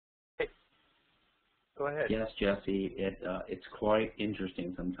Go ahead. Yes, Jesse, it's quite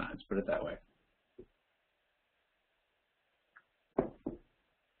interesting sometimes, put it that way.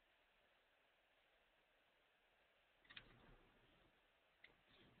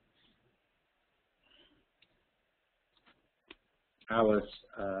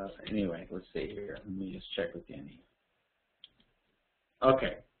 Anyway, let's see here. Let me just check with Danny.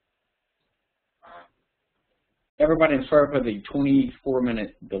 Okay. Everybody, I'm sorry for the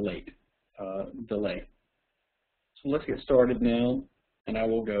 24-minute delay. So let's get started now, and I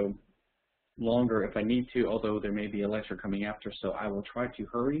will go longer if I need to, although there may be a lecture coming after, so I will try to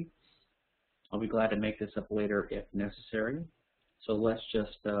hurry. I'll be glad to make this up later if necessary. So let's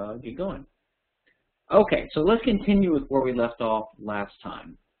just get going. Okay, so let's continue with where we left off last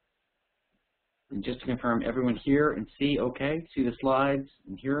time. And just to confirm, everyone here and see okay? See the slides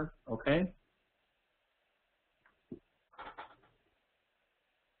and here okay?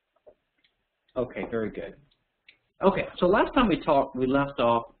 Okay, very good. Okay, so last time we left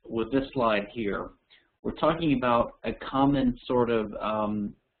off with this slide here. We're talking about a common sort of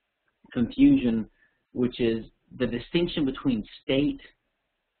confusion, which is the distinction between state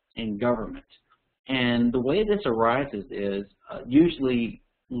and government. And the way this arises is usually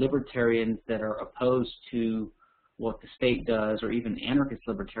libertarians that are opposed to what the state does, or even anarchist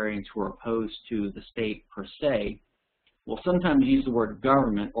libertarians who are opposed to the state per se, will sometimes use the word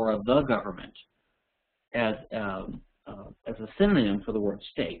government or the government as a synonym for the word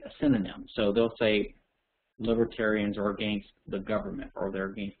state, a synonym. So they'll say libertarians are against the government, or they're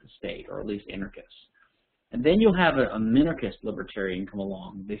against the state, or at least anarchists. And then you'll have a minarchist libertarian come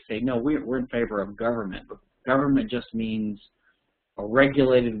along. They say, no, we're in favor of government. But government just means a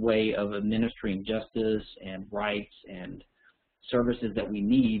regulated way of administering justice and rights and services that we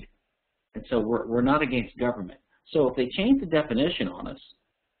need. And so we're not against government. So if they change the definition on us,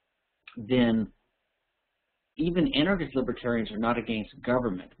 then even anarchist libertarians are not against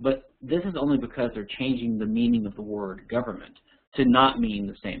government. But this is only because they're changing the meaning of the word government to not mean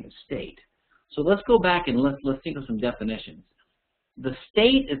the same as state. So let's go back and let's think of some definitions. The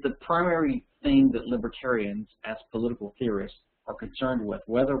state is the primary thing that libertarians, as political theorists, are concerned with,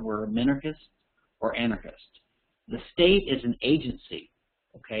 whether we're minarchist or anarchist. The state is an agency,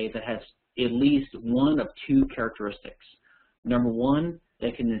 okay, that has at least one of two characteristics. Number one,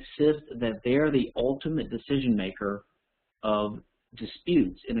 they can insist that they're the ultimate decision maker of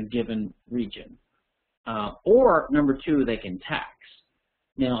disputes in a given region. Or number two, they can tax.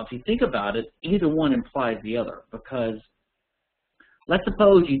 Now, if you think about it, either one implies the other, because let's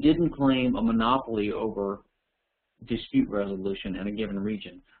suppose you didn't claim a monopoly over dispute resolution in a given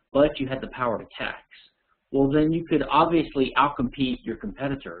region, but you had the power to tax. Well, then you could obviously outcompete your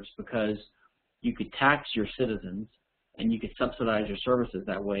competitors, because you could tax your citizens and you could subsidize your services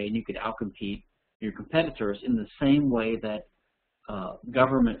that way, and you could outcompete your competitors in the same way that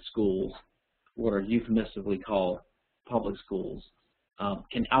government schools, what are euphemistically called public schools,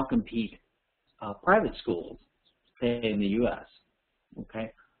 can outcompete private schools, say in the U.S.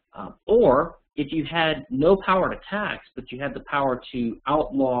 Okay, or if you had no power to tax, but you had the power to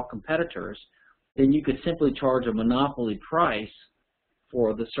outlaw competitors, then you could simply charge a monopoly price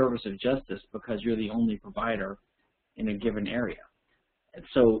for the service of justice because you're the only provider in a given area. And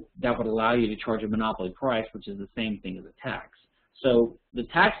so that would allow you to charge a monopoly price, which is the same thing as a tax. So the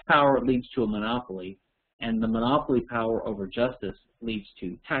tax power leads to a monopoly, and the monopoly power over justice leads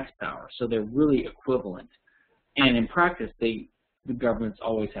to tax power. So they're really equivalent. And in practice, the governments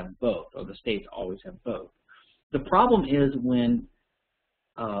always have both, or the states always have both. The problem is when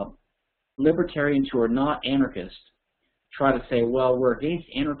libertarians who are not anarchists try to say, well, we're against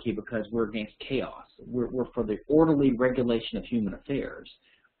anarchy because we're against chaos. We're for the orderly regulation of human affairs.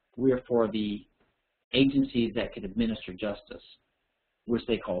 We're for the agencies that can administer justice, which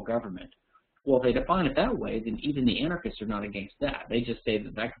they call government. Well, if they define it that way, then even the anarchists are not against that. They just say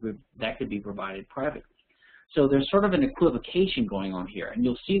that that could be provided privately. So there's sort of an equivocation going on here, and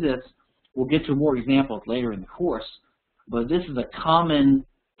you'll see this. We'll get to more examples later in the course, but this is a common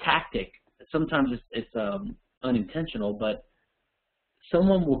tactic. Sometimes it's unintentional, but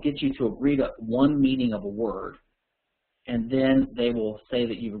someone will get you to agree to one meaning of a word, and then they will say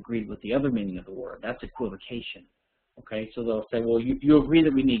that you've agreed with the other meaning of the word. That's equivocation. Okay, so they'll say, well, you agree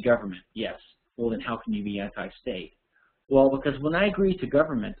that we need government. Yes. Well, then how can you be anti-state? Well, because when I agree to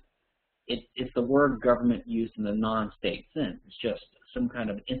government, it's the word government used in the non-state sense. It's just some kind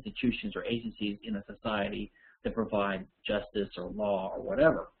of institutions or agencies in a society that provide justice or law or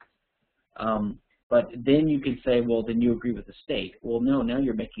whatever. But then you can say, well, then you agree with the state. Well, no, now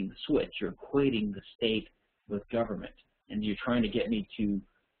you're making the switch. You're equating the state with government, and you're trying to get me to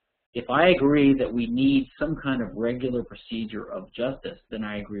If I agree that we need some kind of regular procedure of justice, then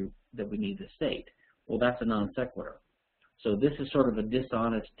I agree that we need the state. Well, that's a non sequitur. So this is sort of a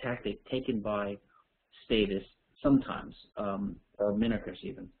dishonest tactic taken by statists sometimes, or minarchists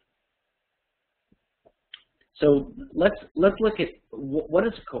even. So let's look at what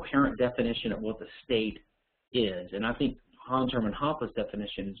is a coherent definition of what the state is. And I think Hans-Hermann Hoppe's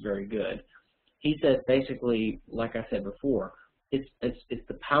definition is very good. He says basically, like I said before, it's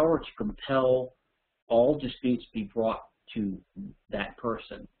the power to compel all disputes be brought to that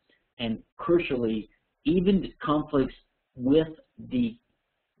person. And crucially, even conflicts with the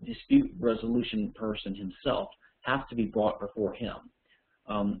dispute resolution person himself have to be brought before him.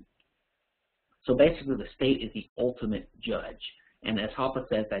 So basically, the state is the ultimate judge. And as Hoppe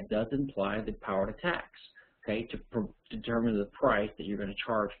says, that does imply the power to tax, okay, to determine the price that you're going to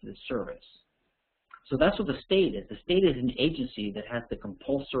charge for this service. So that's what the state is. The state is an agency that has the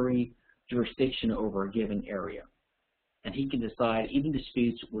compulsory jurisdiction over a given area. And he can decide even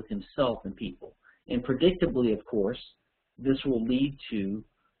disputes with himself and people. And predictably, of course, this will lead to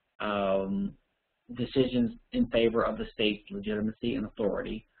decisions in favor of the state's legitimacy and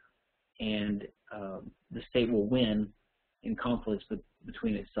authority, and the state will win in conflicts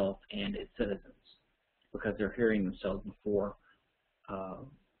between itself and its citizens because they're hearing themselves before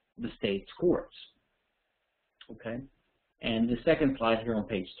the state's courts. Okay, and the second slide here on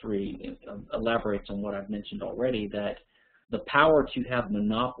page 3 elaborates on what I've mentioned already, that the power to have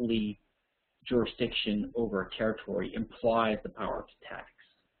monopoly jurisdiction over a territory implies the power to tax.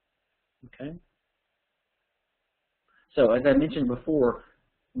 Okay. So as I mentioned before,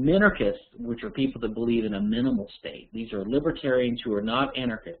 minarchists, which are people that believe in a minimal state, these are libertarians who are not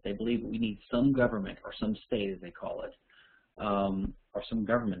anarchists. They believe we need some government or some state, as they call it, or some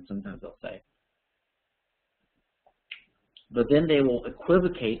government, sometimes they'll say. But then they will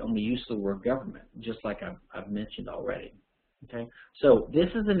equivocate on the use of the word government, just like I've mentioned already. Okay, so this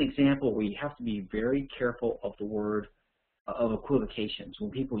is an example where you have to be very careful of the word of equivocations when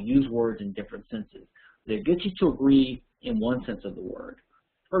people use words in different senses. They get you to agree in one sense of the word.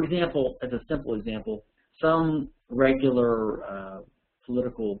 For example, as a simple example, some regular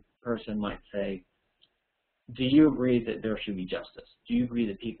political person might say, do you agree that there should be justice? Do you agree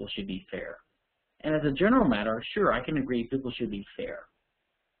that people should be fair? And as a general matter, sure, I can agree people should be fair.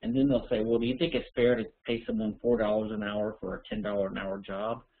 And then they'll say, well, do you think it's fair to pay someone $4 an hour for a $10 an hour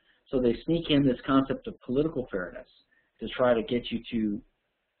job? So they sneak in this concept of political fairness to try to get you to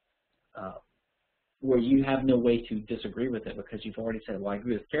where you have no way to disagree with it because you've already said, well, I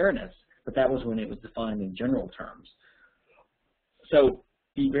agree with fairness, but that was when it was defined in general terms. So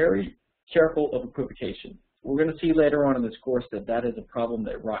be very careful of equivocation. We're going to see later on in this course that that is a problem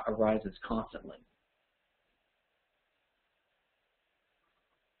that arises constantly.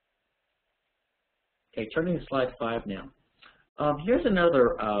 Okay, turning to slide 5 now. Here's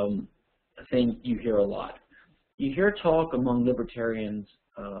another thing you hear a lot. You hear talk among libertarians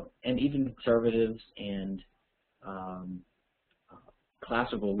and even conservatives and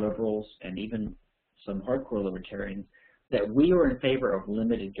classical liberals and even some hardcore libertarians that we are in favor of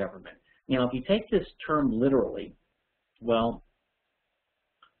limited government. Now, if you take this term literally, well,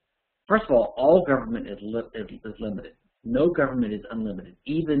 first of all government is limited. No government is unlimited.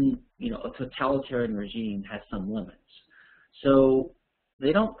 Even, a totalitarian regime has some limits. So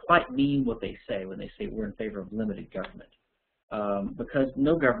they don't quite mean what they say when they say we're in favor of limited government, because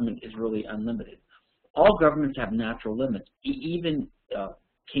no government is really unlimited. All governments have natural limits. Even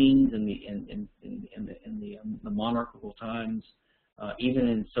kings in the monarchical times, even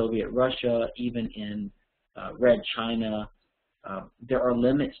in Soviet Russia, even in Red China, there are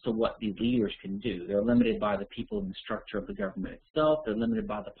limits to what these leaders can do. They're limited by the people and the structure of the government itself. They're limited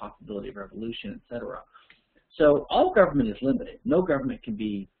by the possibility of revolution, etc. So all government is limited. No government can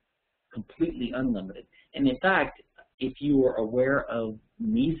be completely unlimited. And in fact, if you are aware of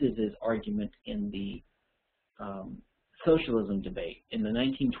Mises's argument in the socialism debate, in the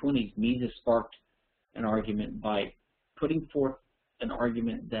 1920s, Mises sparked an argument by putting forth an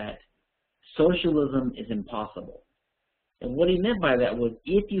argument that socialism is impossible. And what he meant by that was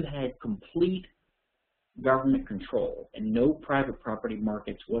if you had complete government control and no private property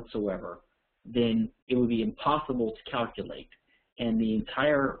markets whatsoever, then it would be impossible to calculate, and the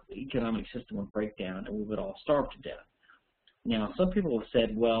entire economic system would break down and we would all starve to death. Now, some people have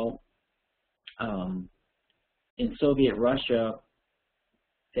said, well, in Soviet Russia,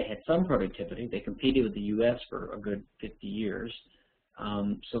 they had some productivity. They competed with the U.S. for a good 50 years,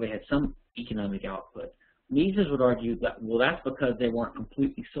 so they had some economic output. Mises would argue that, well, that's because they weren't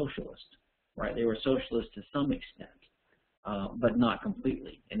completely socialist, right? They were socialist to some extent. but not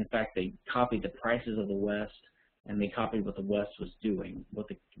completely. And in fact, they copied the prices of the West, and they copied what the West was doing, what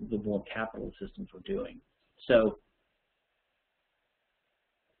the more capitalist systems were doing. So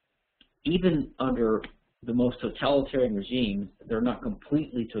even under the most totalitarian regimes, they're not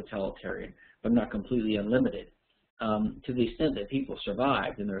completely totalitarian, but not completely unlimited. To the extent that people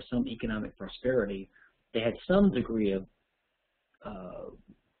survived and there was some economic prosperity, they had some degree of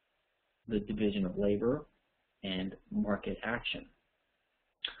the division of labor and market action.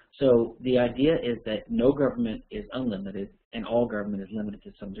 So the idea is that no government is unlimited and all government is limited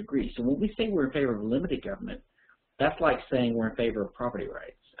to some degree. So when we say we're in favor of limited government, that's like saying we're in favor of property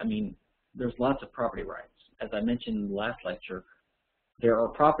rights. I mean, there's lots of property rights. As I mentioned in the last lecture, there are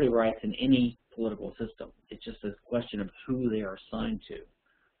property rights in any political system. It's just a question of who they are assigned to.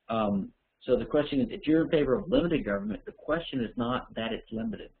 So the question is, if you're in favor of limited government, the question is not that it's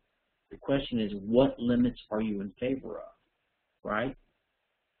limited. The question is, what limits are you in favor of, right?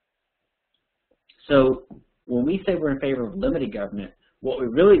 So when we say we're in favor of limited government, what we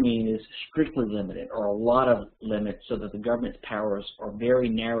really mean is strictly limited, or a lot of limits, so that the government's powers are very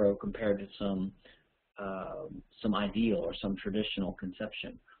narrow compared to some ideal or some traditional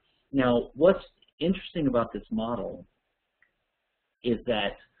conception. Now, what's interesting about this model is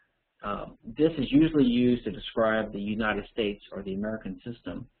that this is usually used to describe the United States or the American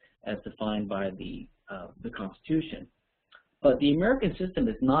system as defined by the Constitution. But the American system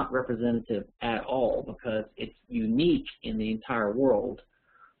is not representative at all because it's unique in the entire world,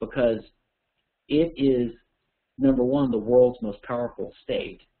 because it is, number one, the world's most powerful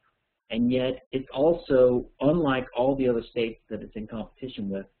state, and yet it's also, unlike all the other states that it's in competition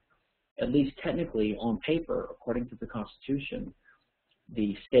with, at least technically on paper, according to the Constitution,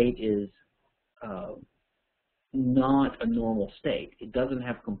 the state is not a normal state. It doesn't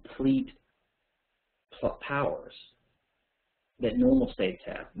have complete powers that normal states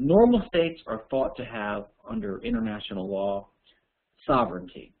have. Normal states are thought to have, under international law,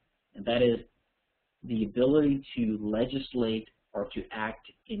 sovereignty, and that is the ability to legislate or to act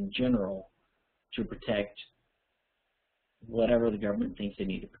in general to protect whatever the government thinks they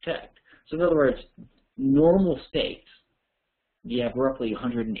need to protect. So in other words, normal states, you have roughly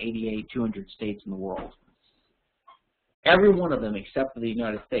 188, 200 states in the world. Every one of them, except for the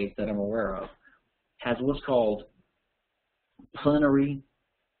United States that I'm aware of, has what's called plenary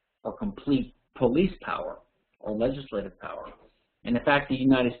or complete police power or legislative power. And in fact, the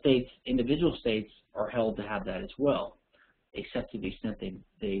United States, individual states are held to have that as well, except to the extent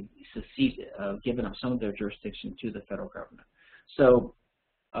they secede, given up some of their jurisdiction to the federal government. So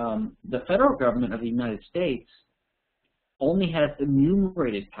the federal government of the United States only has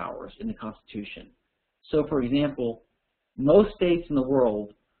enumerated powers in the Constitution. So for example, most states in the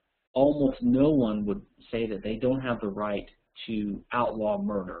world, almost no one would say that they don't have the right to outlaw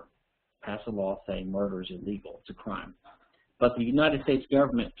murder, pass a law saying murder is illegal, it's a crime. But the United States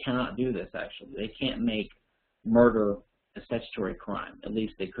government cannot do this, actually. They can't make murder a statutory crime. At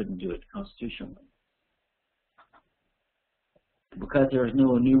least they couldn't do it constitutionally, because there is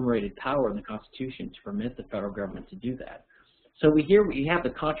no enumerated power in the Constitution to permit the federal government to do that. So we have the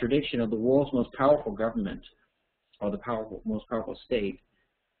contradiction of the world's most powerful government, or the most powerful state,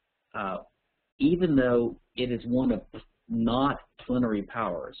 even though it is one of not plenary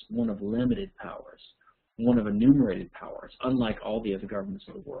powers, one of limited powers, one of enumerated powers, unlike all the other governments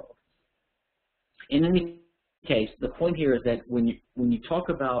of the world. In any case, the point here is that when you talk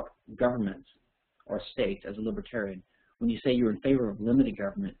about governments or states as a libertarian, when you say you're in favor of limited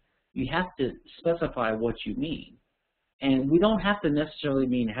government, you have to specify what you mean. And we don't have to necessarily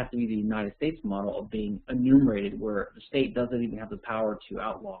mean it has to be the United States model of being enumerated, where the state doesn't even have the power to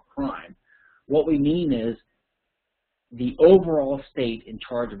outlaw crime. What we mean is the overall state in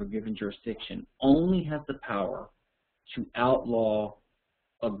charge of a given jurisdiction only has the power to outlaw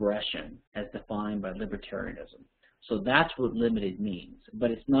aggression as defined by libertarianism. So that's what limited means,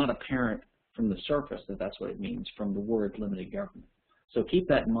 but it's not apparent from the surface that that's what it means from the word limited government. So keep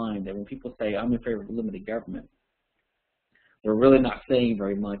that in mind, that when people say I'm in favor of limited government, they're really not saying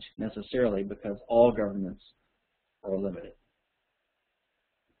very much necessarily, because all governments are limited.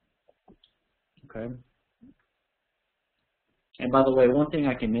 Okay? And by the way, one thing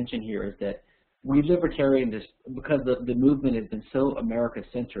I can mention here is that we libertarians, because the movement has been so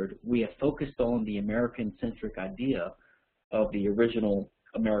America-centered, we have focused on the American-centric idea of the original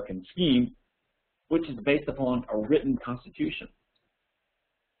American scheme, which is based upon a written constitution.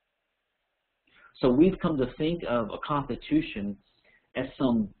 So we've come to think of a constitution as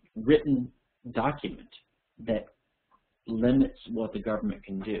some written document that limits what the government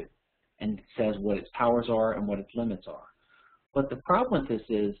can do and says what its powers are and what its limits are. But the problem with this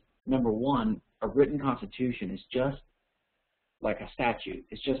is, number one, a written constitution is just like a statute.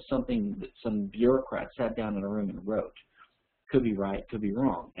 It's just something that some bureaucrat sat down in a room and wrote. Could be right, could be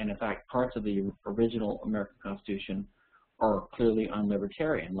wrong. And in fact, parts of the original American Constitution are clearly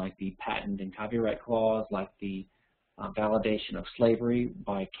unlibertarian, like the patent and copyright clause, like the validation of slavery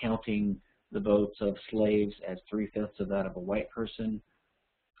by counting the votes of slaves as 3/5 of that of a white person,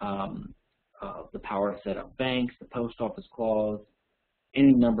 the power to set up banks, the post office clause,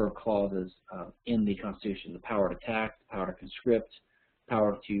 any number of clauses in the Constitution, the power to tax, the power to conscript,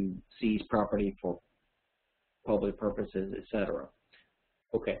 power to seize property for public purposes, etc.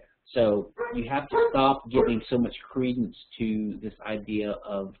 Okay, so you have to stop giving so much credence to this idea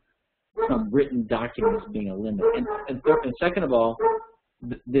of some written documents being a limit. And second of all,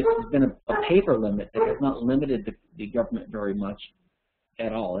 this has been a paper limit that has not limited the government very much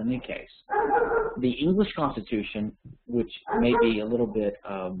at all in any case. The English Constitution, which may be a little bit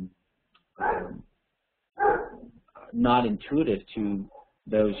not intuitive to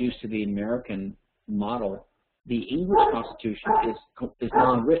those used to the American model, the English Constitution is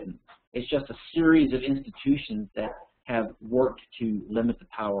non-written. It's just a series of institutions that have worked to limit the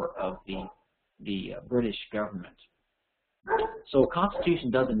power of the British government. So a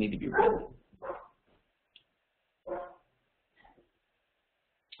constitution doesn't need to be written.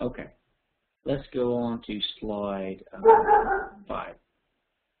 Okay, let's go on to slide 5.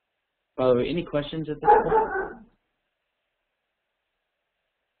 By the way, any questions at this point?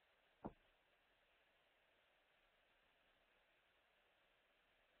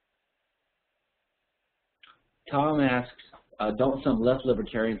 Tom asks, don't some left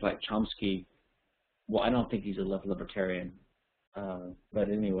libertarians like Chomsky, well, I don't think he's a left libertarian, but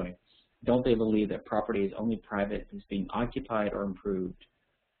anyway, don't they believe that property is only private if it's being occupied or improved?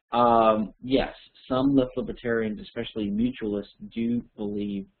 Yes, some left libertarians, especially mutualists, do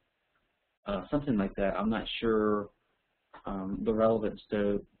believe something like that. I'm not sure the relevance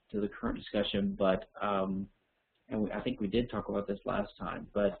to the current discussion, but and I think we did talk about this last time,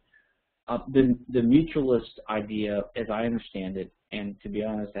 but the mutualist idea, as I understand it, and to be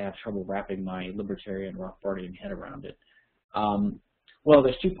honest, I have trouble wrapping my libertarian Rothbardian head around it. Well,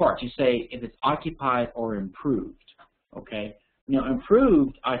 there's two parts. You say if it's occupied or improved, okay? Now,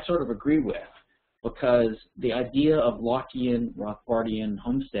 improved, I sort of agree with, because the idea of Lockean, Rothbardian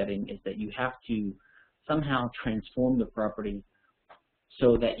homesteading is that you have to somehow transform the property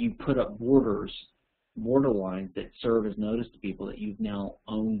so that you put up border lines that serve as notice to people that you've now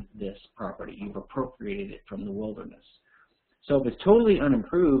owned this property. You've appropriated it from the wilderness. So if it's totally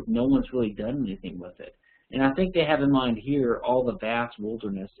unimproved, no one's really done anything with it. And I think they have in mind here all the vast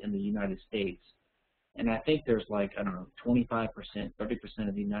wilderness in the United States. And I think there's like, I don't know, 25%, 30%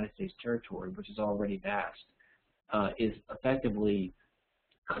 of the United States territory, which is already vast, is effectively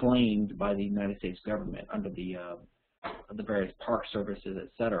claimed by the United States government under the various park services,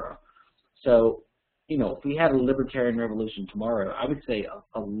 etc. So, you know, if we had a libertarian revolution tomorrow, I would say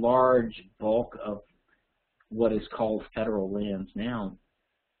a large bulk of what is called federal lands now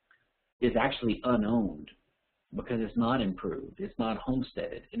is actually unowned because it's not improved, it's not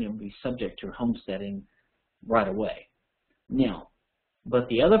homesteaded, and it will be subject to homesteading right away. Now, but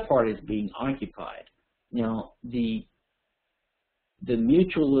the other part is being occupied. Now, the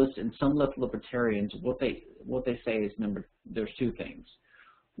mutualists and some left libertarians, what they say is, there's two things.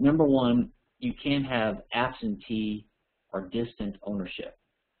 Number one, you can't have absentee or distant ownership.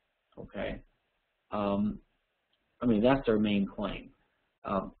 Okay, I mean, that's their main claim.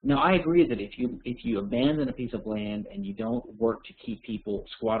 Now, I agree that if you abandon a piece of land and you don't work to keep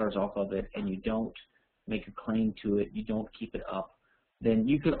squatters off of it, and you don't make a claim to it, you don't keep it up, then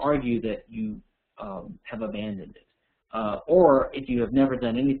you could argue that you have abandoned it. Or if you have never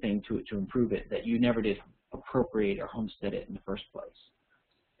done anything to it to improve it, that you never did appropriate or homestead it in the first place.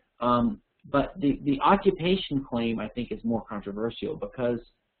 But the occupation claim, I think, is more controversial because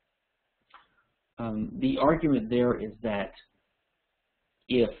the argument there is that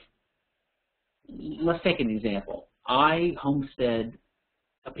let's take an example. I homestead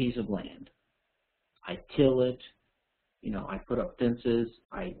a piece of land. I till it, you know, I put up fences,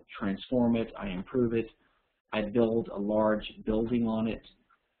 I transform it, I improve it, I build a large building on it,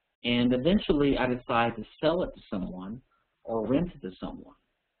 and eventually I decide to sell it to someone or rent it to someone.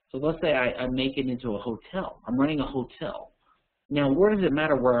 So let's say I make it into a hotel. I'm running a hotel. Now, where does it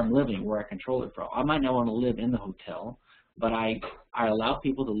matter where I'm living, where I control it from? I might not want to live in the hotel, but I allow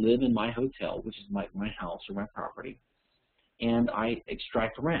people to live in my hotel, which is my house or my property, and I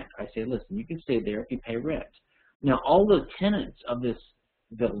extract rent. I say, listen, you can stay there if you pay rent. Now, all the tenants of this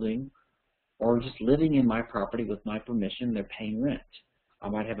building or just living in my property with my permission. They're paying rent. I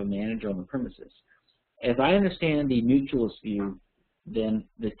might have a manager on the premises. As I understand the mutualist view, then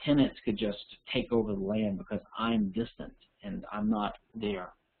the tenants could just take over the land because I'm distant and I'm not there.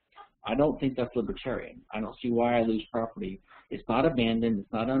 I don't think that's libertarian. I don't see why I lose property. It's not abandoned.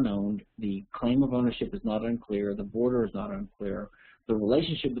 It's not unowned. The claim of ownership is not unclear. The border is not unclear. The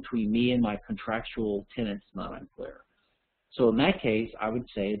relationship between me and my contractual tenants is not unclear. So in that case, I would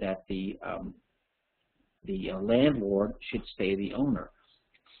say that the landlord should stay the owner.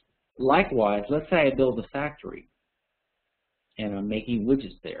 Likewise, let's say I build a factory and I'm making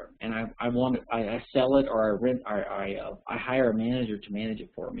widgets there, and I sell it, or I hire a manager to manage it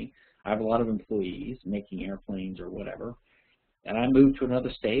for me. I have a lot of employees making airplanes or whatever, and I move to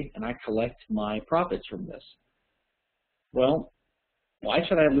another state and I collect my profits from this. Well, why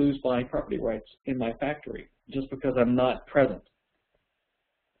should I lose my property rights in my factory just because I'm not present?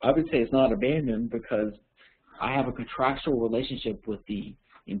 I would say it's not abandoned because I have a contractual relationship with the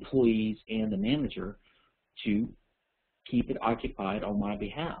employees and the manager to keep it occupied on my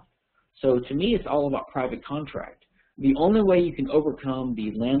behalf. So to me, it's all about private contract. The only way you can overcome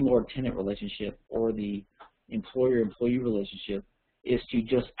the landlord-tenant relationship or the employer-employee relationship is to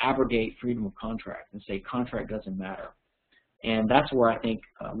just abrogate freedom of contract and say contract doesn't matter. And that's where I think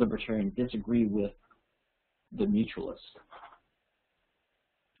libertarians disagree with the mutualists.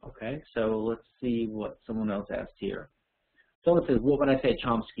 Okay, so let's see what someone else asked here. Someone says, what would I say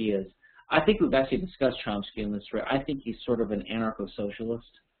Chomsky is? I think we've actually discussed Chomsky in this thread. I think he's sort of an anarcho-socialist.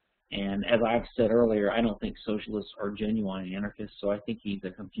 And as I've said earlier, I don't think socialists are genuine anarchists, so I think he's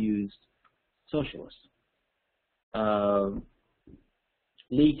a confused socialist.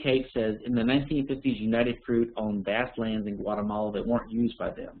 Lee Cake says, in the 1950s, United Fruit owned vast lands in Guatemala that weren't used by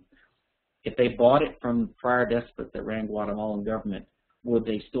them. If they bought it from prior despots that ran Guatemalan government, would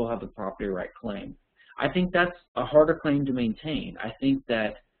they still have the property right claim? I think that's a harder claim to maintain. I think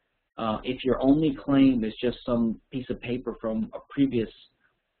that if your only claim is just some piece of paper from a previous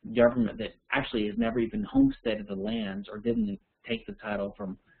government that actually has never even homesteaded the lands or didn't take the title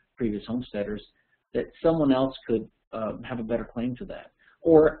from previous homesteaders, that someone else could have a better claim to that.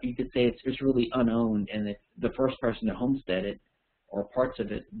 Or you could say it's really unowned, and if the first person to homestead it or parts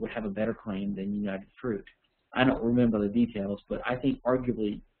of it would have a better claim than United Fruit. I don't remember the details, but I think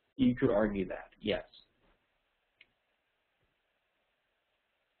arguably you could argue that, yes.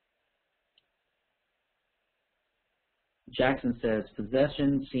 Jackson says,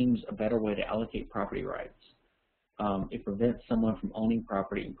 possession seems a better way to allocate property rights. It prevents someone from owning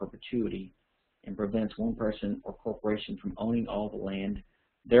property in perpetuity and prevents one person or corporation from owning all the land,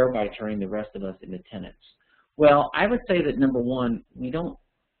 thereby turning the rest of us into tenants. Well, I would say that number one,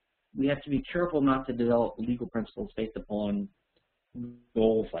 we have to be careful not to develop legal principles based upon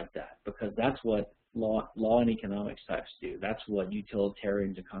goals like that, because that's what law and economics types do. That's what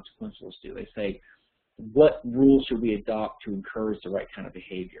utilitarians and consequentialists do. They say, what rules should we adopt to encourage the right kind of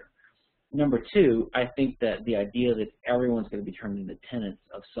behavior? Number two, I think that the idea that everyone's going to be turned into tenants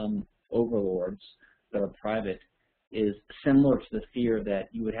of some overlords that are private is similar to the fear that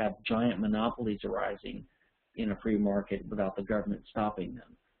you would have giant monopolies arising in a free market without the government stopping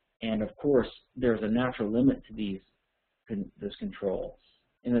them. And of course, there's a natural limit to this control.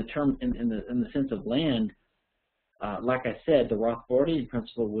 In the sense of land, like I said, the Rothbardian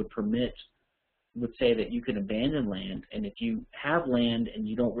principle would say that you can abandon land, and if you have land and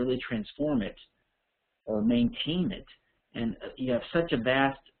you don't really transform it or maintain it, and you have such a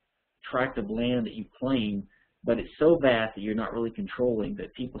vast tract of land that you claim, but it's so vast that you're not really controlling,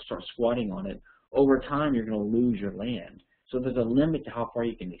 that people start squatting on it, over time you're going to lose your land. So there's a limit to how far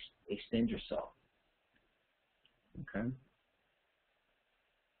you can extend yourself. Okay.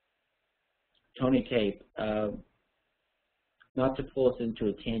 Tony Cape, not to pull us into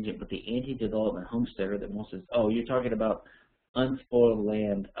a tangent, but the anti-development homesteader that wants us, oh, you're talking about unspoiled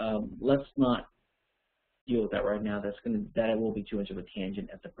land. Let's not deal with that right now. That will be too much of a tangent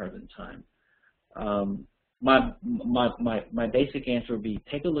at the present time. My basic answer would be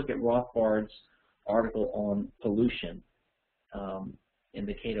take a look at Rothbard's article on pollution in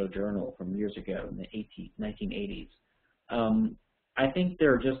the Cato Journal from years ago in the 1980s. I think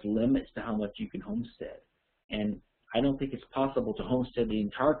there are just limits to how much you can homestead, and I don't think it's possible to homestead the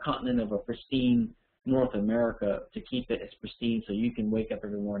entire continent of a pristine North America to keep it as pristine so you can wake up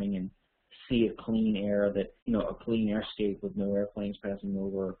every morning and see a clean air, a clean airscape with no airplanes passing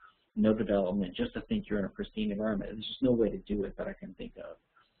over, no development, just to think you're in a pristine environment. There's just no way to do it that I can think of.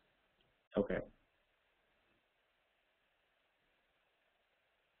 Okay.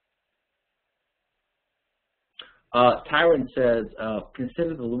 Tyron says,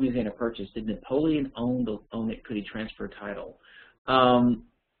 consider the Louisiana Purchase. Did Napoleon own it? Could he transfer title?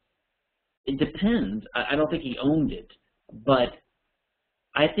 It depends. I don't think he owned it. But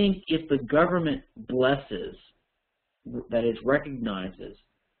I think if the government blesses, that is, recognizes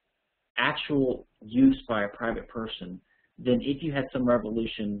actual use by a private person, then if you had some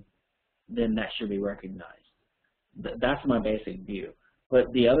revolution, then that should be recognized. That's my basic view.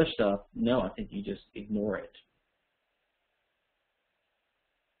 But the other stuff, no, I think you just ignore it.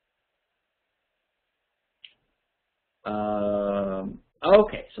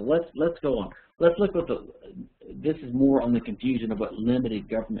 Okay, so let's go on. Let's look at this is more on the confusion of what limited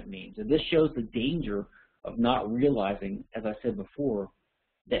government means. And this shows the danger of not realizing, as I said before,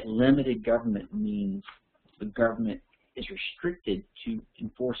 that limited government means the government is restricted to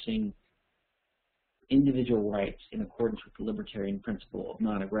enforcing individual rights in accordance with the libertarian principle of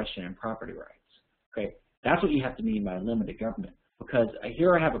non-aggression and property rights. Okay, that's what you have to mean by limited government. Because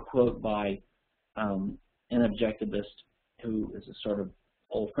here I have a quote by an objectivist who is a sort of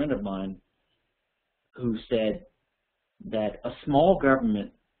old friend of mine, who said that a small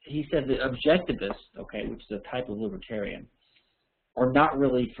government, he said that objectivists, okay, which is a type of libertarian, are not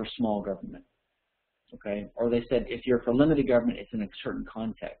really for small government, okay? Or they said if you're for limited government, it's in a certain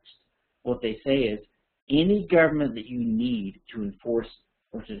context. What they say is any government that you need to enforce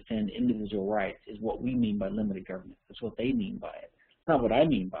or to defend individual rights is what we mean by limited government. That's what they mean by it. It's not what I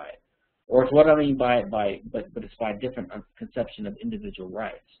mean by it. Or it's what I mean by it, but it's by a different conception of individual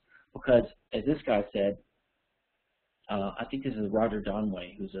rights. Because, as this guy said, I think this is Roger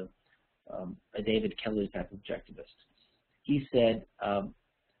Donway, who's a David Kelly type objectivist. He said,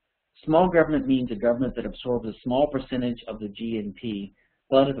 small government means a government that absorbs a small percentage of the GNP,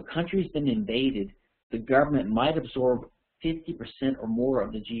 but if a country's been invaded, the government might absorb 50% or more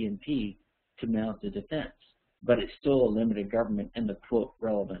of the GNP to mount the defense, but it's still a limited government in the, quote,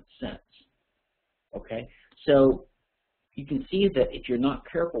 relevant sense. Okay? So you can see that if you're not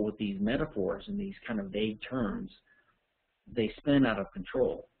careful with these metaphors and these kind of vague terms, they spin out of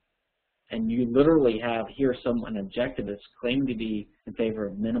control. And you literally have here an objectivist claiming to be in favor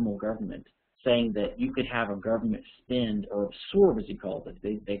of minimal government, saying that you could have a government spend or absorb, as he calls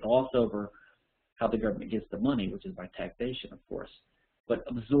it. They gloss over how the government gets the money, which is by taxation, of course, but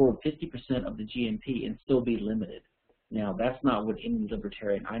absorb 50% of the GNP and still be limited. Now, that's not what any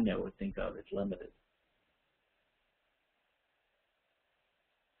libertarian I know would think of as limited.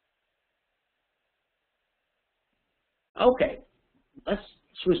 Okay, let's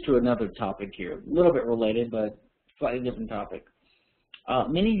switch to another topic here, a little bit related, but slightly different topic.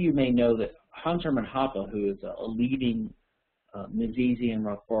 Many of you may know that Hans Hermann Hoppe, who is a leading Misesian,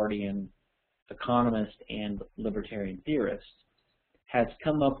 Rothbardian economist and libertarian theorist, has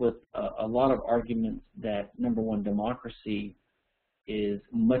come up with a lot of arguments that, number one, democracy is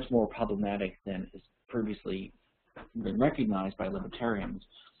much more problematic than has previously been recognized by libertarians,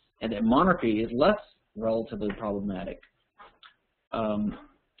 and that monarchy is less relatively problematic.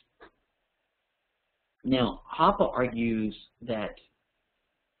 Now, Hoppe argues that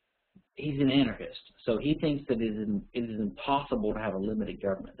he's an anarchist, so he thinks that it is impossible to have a limited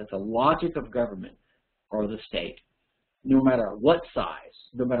government, that the logic of government, or the state, no matter what size,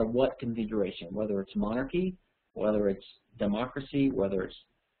 no matter what configuration, whether it's monarchy, whether it's democracy, whether it's,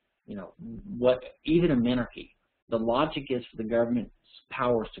 even a monarchy, the logic is for the government's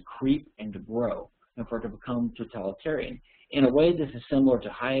powers to creep and to grow, and for it to become totalitarian. In a way, this is similar to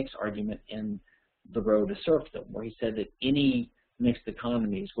Hayek's argument in The Road to Serfdom, where he said that any mixed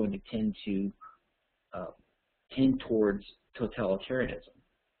economy is going to tend towards totalitarianism,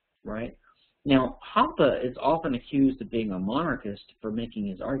 right? Now, Hoppe is often accused of being a monarchist for making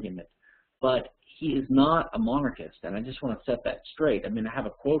his argument, but he is not a monarchist, and I just want to set that straight. I mean, I have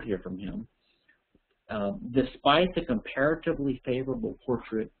a quote here from him. Despite the comparatively favorable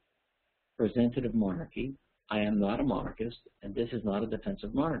portrait presented of monarchy, I am not a monarchist, and this is not a defense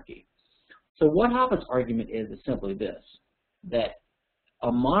of monarchy. So what Hoppe's argument is simply this, that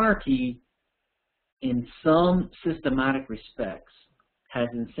a monarchy in some systematic respects has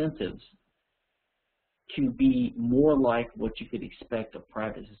incentives to be more like what you could expect a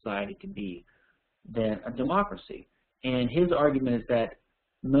private society to be than a democracy. And his argument is that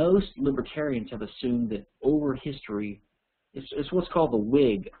most libertarians have assumed that over history, it's what's called the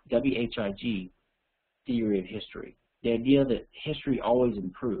WIG, W-H-I-G, theory of history, the idea that history always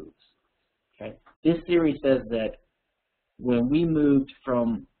improves. Okay? This theory says that when we moved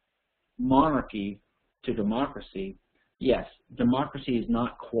from monarchy to democracy, yes, democracy is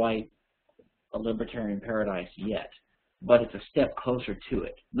not quite a libertarian paradise yet, but it's a step closer to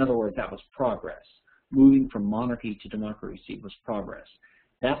it. In other words, that was progress. moving from monarchy to democracy was progress.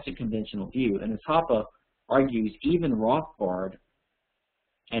 That's the conventional view. And as Hoppe argues, even Rothbard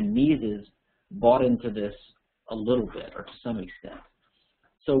and Mises bought into this a little bit, or to some extent.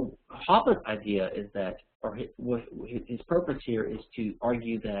 So Hoppe's idea is that, or his purpose here is to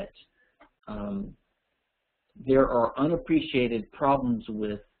argue that there are unappreciated problems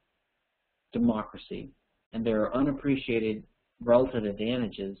with democracy, and there are unappreciated relative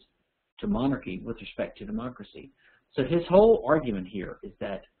advantages to monarchy with respect to democracy. So his whole argument here is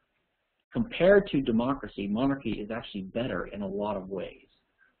that compared to democracy, monarchy is actually better in a lot of ways.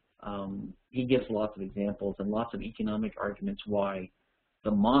 He gives lots of examples and lots of economic arguments why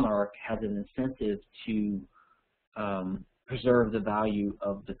the monarch has an incentive to preserve the value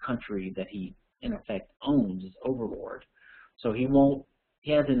of the country that he, in effect, owns as overlord. So he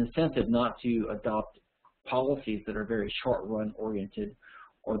has an incentive not to adopt policies that are very short-run oriented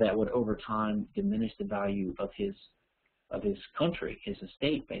or that would over time diminish the value of his country, his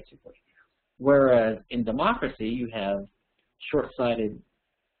estate, basically. Whereas in democracy, you have short-sighted,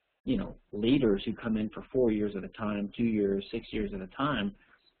 leaders who come in for 4 years at a time, 2 years, 6 years at a time,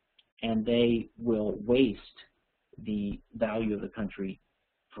 and they will waste the value of the country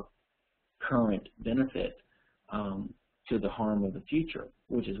for current benefit to the harm of the future,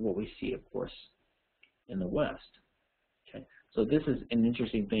 which is what we see, of course, in the West. Okay, so this is an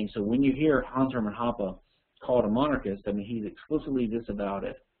interesting thing. So when you hear Hans Hermann Hoppe called a monarchist, I mean, he's explicitly disavowed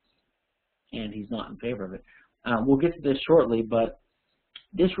it, and he's not in favor of it. We'll get to this shortly, but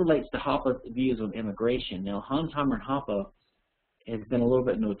this relates to Hoppe's views on immigration. Now, Hans Hermann Hoppe has been a little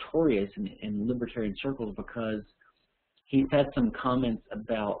bit notorious in libertarian circles because he's had some comments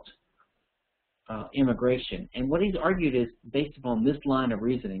about immigration. And what he's argued is based upon this line of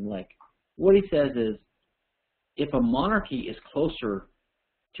reasoning. Like, what he says is, if a monarchy is closer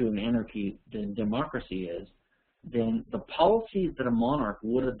to an anarchy than democracy is, then the policies that a monarch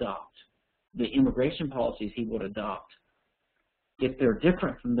would adopt, the immigration policies he would adopt, if they're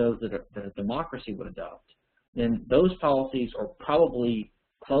different from those that a democracy would adopt, then those policies are probably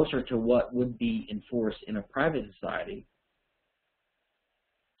closer to what would be enforced in a private society.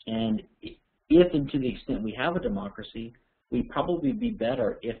 And if and to the extent we have a democracy, we'd probably be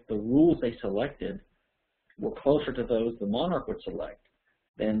better if the rules they selected were closer to those the monarch would select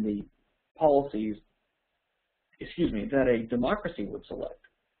than the policies, that a democracy would select.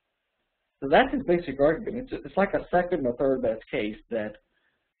 So that's his basic argument. It's like a second or third best case that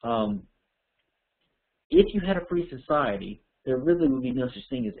if you had a free society, there really would be no such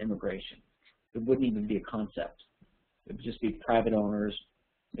thing as immigration. It wouldn't even be a concept. It would just be private owners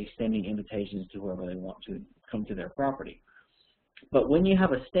extending invitations to whoever they want to come to their property. But when you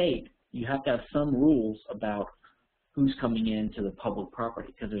have a state, you have to have some rules about who's coming into the public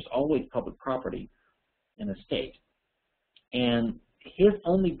property, because there's always public property in a state. And his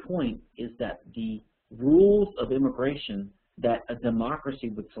only point is that the rules of immigration that a democracy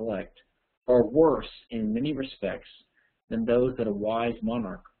would select are worse in many respects than those that a wise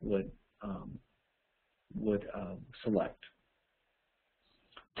monarch would select.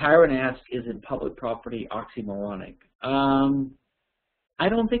 Tyron asks, is it public property oxymoronic? I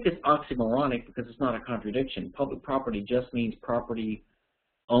don't think it's oxymoronic because it's not a contradiction. Public property just means property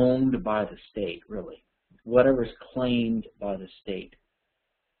owned by the state, really. Whatever is claimed by the state.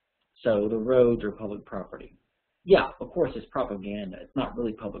 So the roads are public property. Yeah, of course it's propaganda. It's not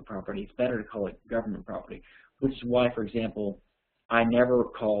really public property. It's better to call it government property, which is why, for example, I never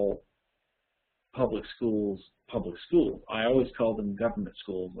call public schools public schools. I always call them government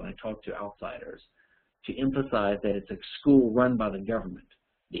schools when I talk to outsiders, to emphasize that it's a school run by the government,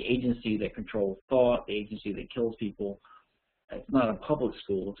 the agency that controls thought, the agency that kills people. It's not a public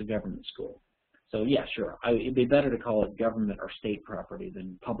school, it's a government school. So yeah, sure, it'd be better to call it government or state property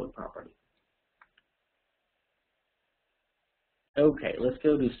than public property. Okay, let's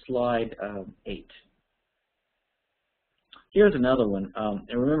go to slide 8. Here's another one.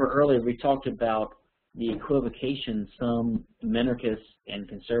 And remember earlier we talked about the equivocation some minarchists and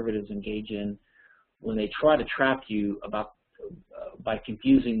conservatives engage in when they try to trap you about by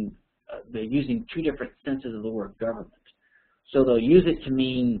confusing, they're using two different senses of the word government. So they'll use it to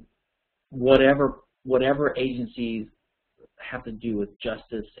mean whatever agencies have to do with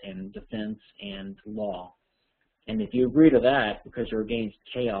justice and defense and law. And if you agree to that because you're against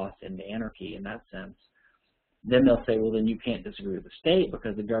chaos and anarchy in that sense, then they'll say, well, then you can't disagree with the state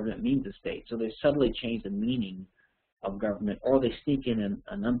because the government means the state. So they subtly change the meaning of government, or they sneak in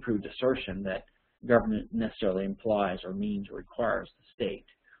an unproved assertion that government necessarily implies or means or requires the state.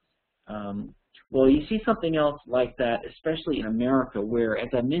 Well, you see something else like that, especially in America, where, as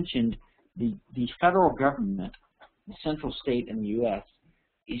I mentioned, the federal government, the central state in the U.S.,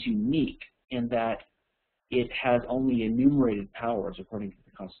 is unique in that it has only enumerated powers according to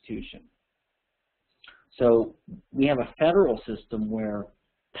the Constitution. So we have a federal system where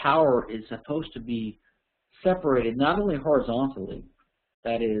power is supposed to be separated not only horizontally,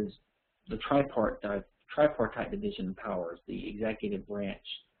 that is the tripartite division of powers, the executive branch,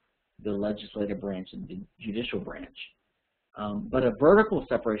 the legislative branch, and the judicial branch, but a vertical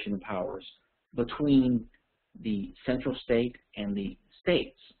separation of powers between the central state and the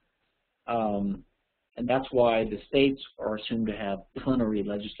states. And that's why the states are assumed to have plenary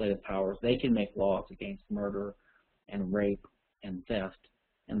legislative powers. They can make laws against murder and rape and theft.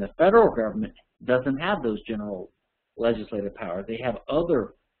 And the federal government doesn't have those general legislative powers. They have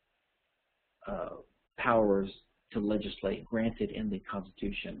other powers to legislate granted in the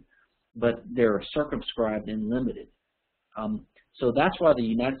Constitution, but they're circumscribed and limited. So that's why the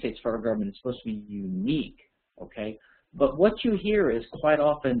United States federal government is supposed to be unique, okay? But what you hear is quite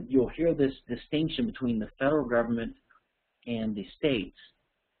often you'll hear this distinction between the federal government and the states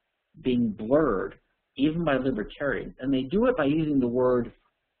being blurred, even by libertarians. And they do it by using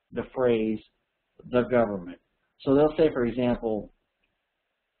the phrase, the government. So they'll say, for example,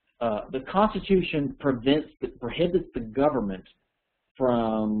 the Constitution prohibits the government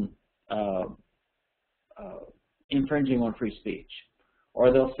from infringing on free speech.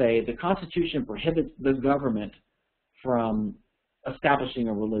 Or they'll say the Constitution prohibits the government from establishing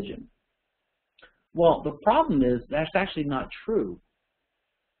a religion. Well, the problem is that's actually not true,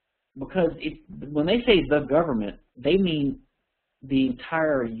 because when they say the government, they mean the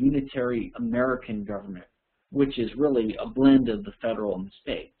entire unitary American government, which is really a blend of the federal and the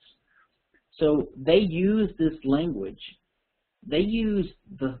states. So they use this language, they use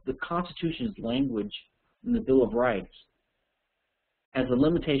the Constitution's language in the Bill of Rights as a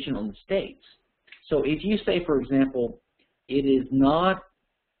limitation on the states. So if you say, for example, it is not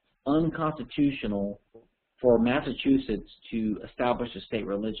unconstitutional for Massachusetts to establish a state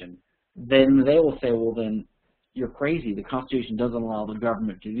religion, then they will say, well, then you're crazy. The Constitution doesn't allow the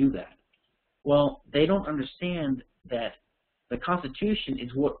government to do that. Well, they don't understand that the Constitution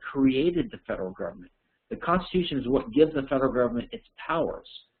is what created the federal government. The Constitution is what gives the federal government its powers,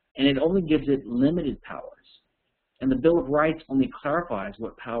 and it only gives it limited powers. And the Bill of Rights only clarifies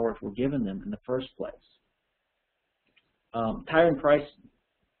what powers were given them in the first place. Tyron Price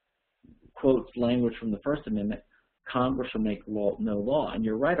quotes language from the First Amendment, Congress shall make no law, and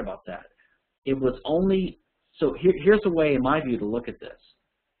you're right about that. It was only, so here's a way, in my view, to look at this.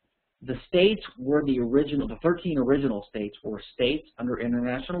 The states were the 13 original states were states under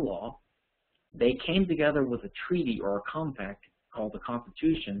international law. They came together with a treaty or a compact called the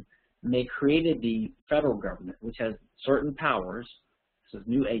Constitution, and they created the federal government, which has certain powers. This is a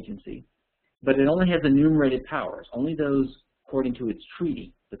new agency, but it only has enumerated powers, only those according to its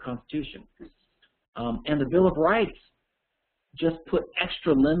treaty, the Constitution. And the Bill of Rights just put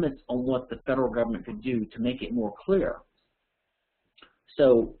extra limits on what the federal government could do to make it more clear.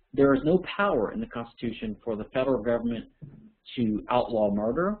 So there is no power in the Constitution for the federal government to outlaw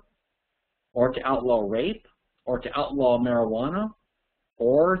murder, or to outlaw rape, or to outlaw marijuana,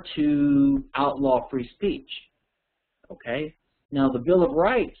 or to outlaw free speech, okay? Now, the Bill of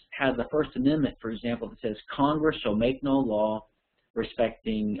Rights has the First Amendment, for example, that says Congress shall make no law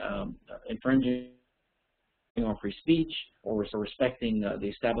respecting infringing on free speech or respecting the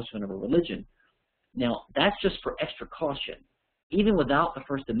establishment of a religion. Now, that's just for extra caution. Even without the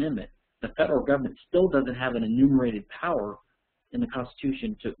First Amendment, the federal government still doesn't have an enumerated power in the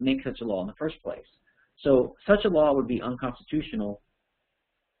Constitution to make such a law in the first place. So such a law would be unconstitutional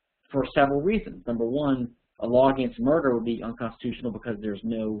for several reasons. Number one, a law against murder would be unconstitutional because there's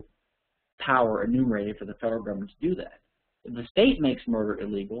no power enumerated for the federal government to do that. If the state makes murder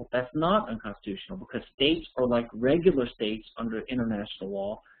illegal, that's not unconstitutional because states are like regular states under international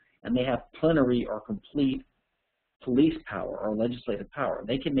law, and they have plenary or complete police power or legislative power.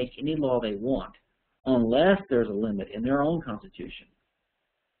 They can make any law they want unless there's a limit in their own Constitution.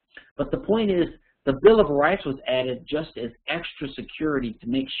 But the point is, the Bill of Rights was added just as extra security to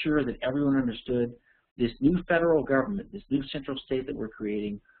make sure that everyone understood this new federal government, this new central state that we're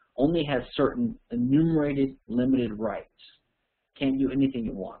creating, only has certain enumerated, limited rights. Can't do anything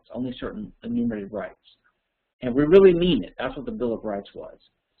it wants, only certain enumerated rights. And we really mean it. That's what the Bill of Rights was.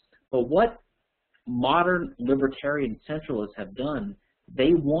 But what modern libertarian centralists have done,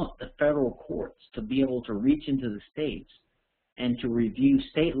 they want the federal courts to be able to reach into the states and to review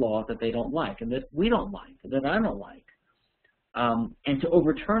state laws that they don't like, and that we don't like, that I don't like, and to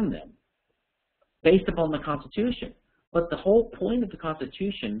overturn them based upon the Constitution. But the whole point of the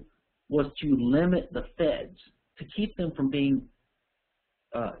Constitution was to limit the feds, to keep them from being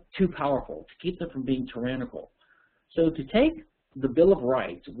too powerful, to keep them from being tyrannical. So to take the Bill of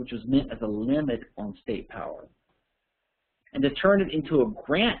Rights, which was meant as a limit on state power, and to turn it into a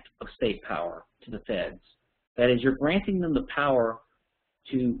grant of state power to the feds, that is, you're granting them the power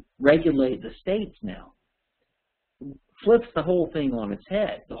to regulate the states now, flips the whole thing on its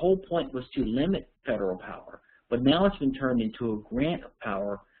head. The whole point was to limit federal power, but now it's been turned into a grant of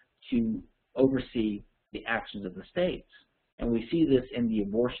power to oversee the actions of the states. And we see this in the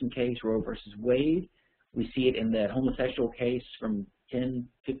abortion case, Roe versus Wade. We see it in that homosexual case from 10,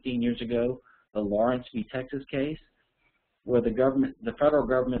 15 years ago, the Lawrence v. Texas case, where the government, the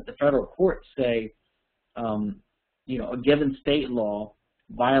federal courts say, you know, a given state law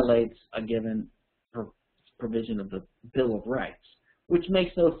violates a given provision of the Bill of Rights, which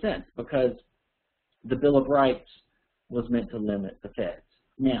makes no sense because the Bill of Rights was meant to limit the feds.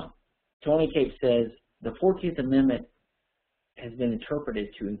 Now, Tony Cape says the 14th Amendment has been interpreted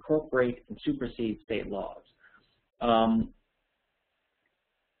to incorporate and supersede state laws.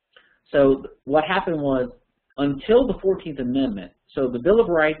 So what happened was, until the 14th Amendment, so the Bill of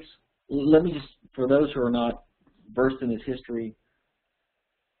Rights, let me just, for those who are not versed in this history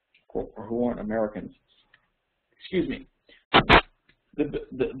or who aren't Americans, excuse me,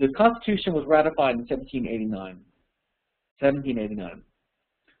 the Constitution was ratified in 1789. 1789.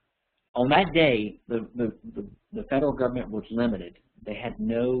 On that day, the federal government was limited. They had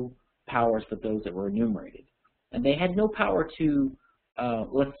no powers but those that were enumerated. And they had no power to,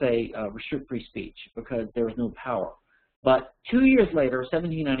 let's say, restrict free speech because there was no power. But 2 years later,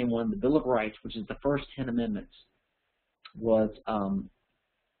 1791, the Bill of Rights, which is the first 10 amendments, was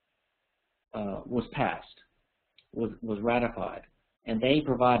passed, was ratified. And they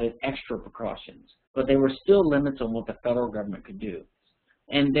provided extra precautions. But there were still limits on what the federal government could do.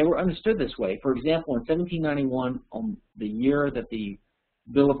 And they were understood this way. For example, in 1791, on the year that the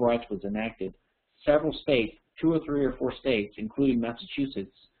Bill of Rights was enacted, several states, 2 or 3 or 4 states, including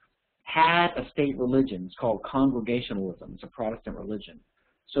Massachusetts, had a state religion. It's called Congregationalism. It's a Protestant religion.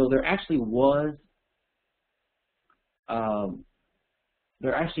 So there actually was, there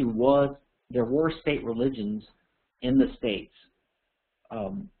were state religions in the states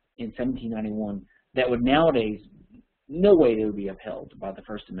in 1791 that would nowadays, no way they would be upheld by the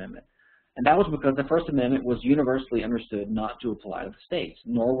First Amendment. And that was because the First Amendment was universally understood not to apply to the states,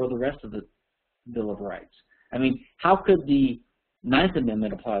 nor were the rest of the Bill of Rights. I mean, how could the Ninth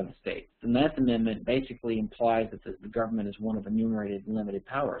Amendment apply to the states? The Ninth Amendment basically implies that the government is one of enumerated and limited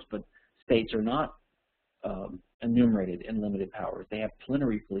powers, but states are not enumerated and limited powers. They have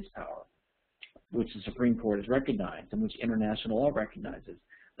plenary police power, which the Supreme Court has recognized and which international law recognizes.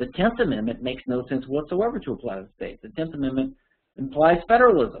 The 10th Amendment makes no sense whatsoever to apply to the states. The 10th Amendment implies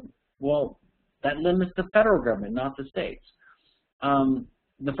federalism. Well, that limits the federal government, not the states.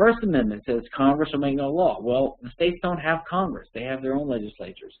 The First Amendment says Congress will make no law. Well, the states don't have Congress. They have their own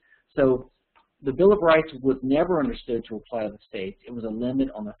legislatures. So the Bill of Rights was never understood to apply to the states. It was a limit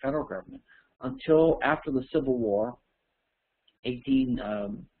on the federal government until after the Civil War, I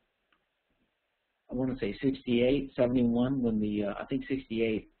want to say 68, 71, when the, I think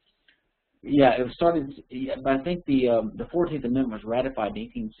 68, yeah, it started, but I think the 14th Amendment was ratified in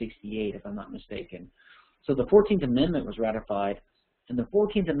 1868, if I'm not mistaken. So the 14th Amendment was ratified, and the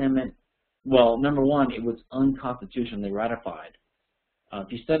 14th Amendment, well, number one, it was unconstitutionally ratified.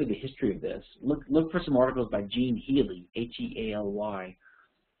 If you study the history of this, look for some articles by Gene Healy, H-E-A-L-Y,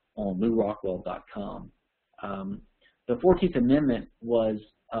 on LewRockwell.com. The 14th Amendment was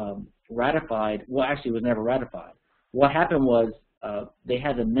ratified, well, actually it was never ratified. What happened was they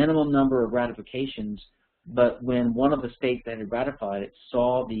had a minimum number of ratifications, but when one of the states that had ratified it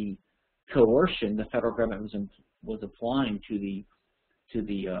saw the coercion the federal government was applying to the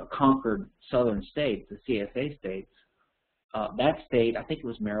conquered southern states, the CSA states, that state, I think it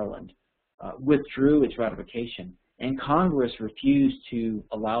was Maryland, withdrew its ratification, and Congress refused to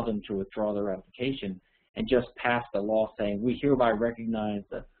allow them to withdraw their ratification and just passed a law saying, we hereby recognize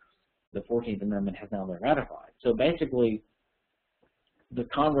that the 14th Amendment has now been ratified. So basically, the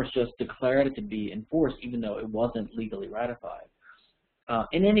Congress just declared it to be enforced even though it wasn't legally ratified.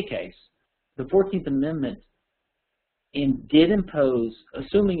 In any case, the 14th Amendment did impose,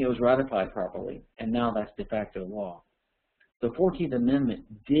 assuming it was ratified properly, and now that's de facto law, the 14th Amendment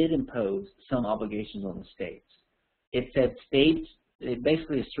did impose some obligations on the states. It said states, it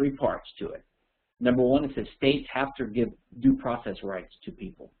basically has 3 parts to it. Number one, it says states have to give due process rights to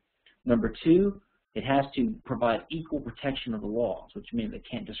people. Number 2, it has to provide equal protection of the laws, which means it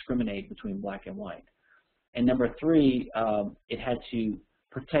can't discriminate between black and white. And number 3, it had to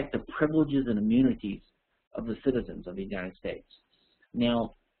protect the privileges and immunities of the citizens of the United States.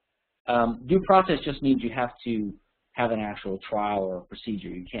 Now, due process just means you have to have an actual trial or a procedure.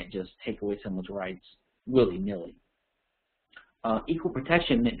 You can't just take away someone's rights willy-nilly. Equal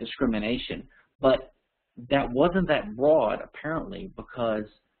protection meant discrimination, but that wasn't that broad, apparently, because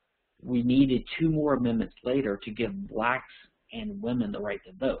we needed 2 more amendments later to give blacks and women the right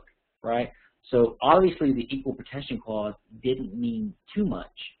to vote, right? So obviously the Equal Protection Clause didn't mean too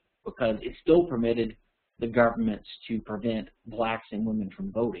much, because it still permitted the governments to prevent blacks and women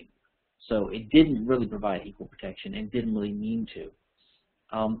from voting. So it didn't really provide equal protection and didn't really mean to.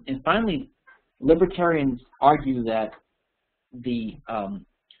 And finally, libertarians argue that the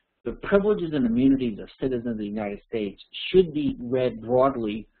privileges and immunities of citizens of the United States should be read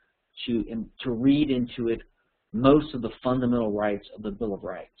broadly to read into it most of the fundamental rights of the Bill of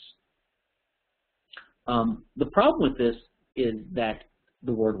Rights. The problem with this is that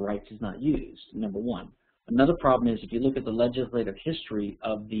the word rights is not used, number one. Another problem is if you look at the legislative history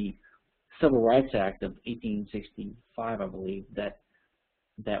of the Civil Rights Act of 1865, I believe, that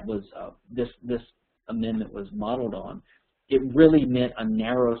was this amendment was modeled on, it really meant a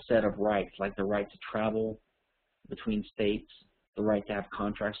narrow set of rights, like the right to travel between states, the right to have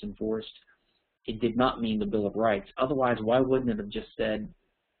contracts enforced. It did not mean the Bill of Rights. Otherwise, why wouldn't it have just said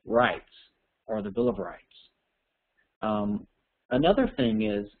rights or the Bill of Rights? Another thing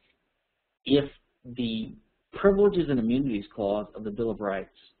is, if the Privileges and Immunities Clause of the Bill of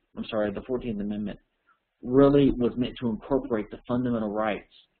Rights, I'm sorry, the 14th Amendment, really was meant to incorporate the fundamental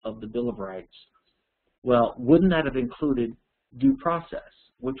rights of the Bill of Rights, well, wouldn't that have included due process,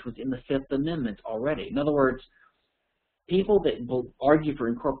 which was in the 5th Amendment already? In other words, people that will argue for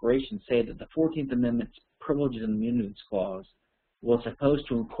incorporation say that the 14th Amendment's Privileges and Immunities Clause was supposed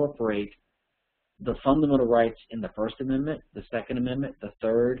to incorporate the fundamental rights in the First Amendment, the Second Amendment, the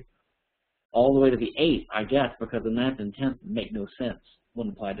Third, all the way to the 8th, I guess, because the 9th and 10th make no sense when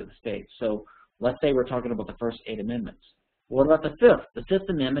applied to the states. So let's say we're talking about the first 8 amendments. What about the 5th? The 5th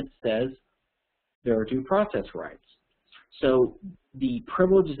Amendment says there are due process rights. So the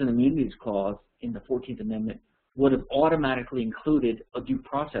Privileges and Immunities Clause in the 14th Amendment would have automatically included a due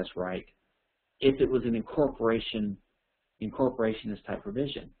process right if it was an incorporationist type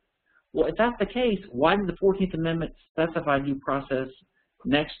provision. Well, if that's the case, why did the 14th Amendment specify due process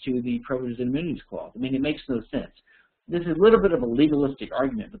next to the Privileges and Immunities Clause? I mean, it makes no sense. This is a little bit of a legalistic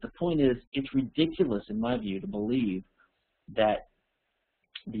argument, but the point is, it's ridiculous, in my view, to believe that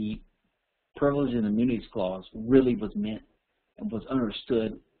the Privileges and Immunities Clause really was meant and was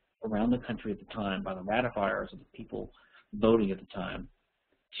understood around the country at the time by the ratifiers of the people voting at the time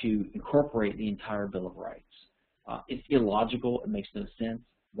to incorporate the entire Bill of Rights. It's illogical. It makes no sense.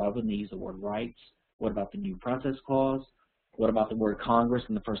 Why wouldn't they use the word rights? What about the Due Process Clause? What about the word Congress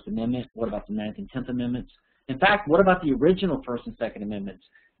in the First Amendment? What about the 9th and 10th Amendments? In fact, what about the original First and Second Amendments?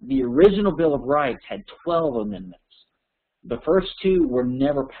 The original Bill of Rights had 12 amendments. The first 2 were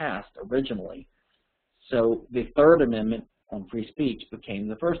never passed originally. So the Third Amendment on free speech became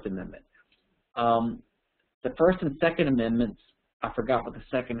the First Amendment. The First and Second Amendments, I forgot what the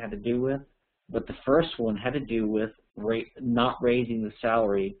second had to do with, but the first one had to do with not raising the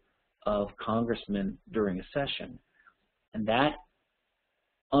salary of congressmen during a session. And that,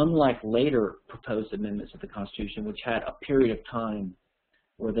 unlike later proposed amendments of the Constitution, which had a period of time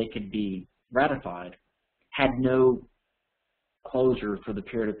where they could be ratified, had no closure for the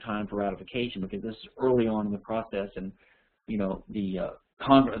period of time for ratification, because this is early on in the process, and you know the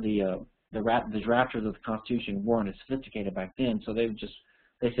drafters of the Constitution weren't as sophisticated back then, so they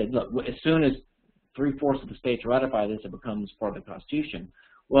said, look, as soon as 3/4 of the states ratify this, it becomes part of the Constitution.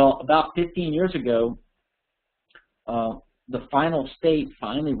 Well, about 15 years ago, the final state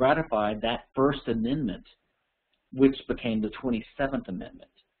finally ratified that First Amendment, which became the 27th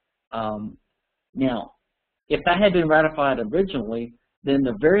Amendment. Now, if that had been ratified originally, then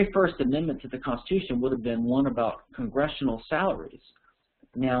the very first amendment to the Constitution would have been one about congressional salaries.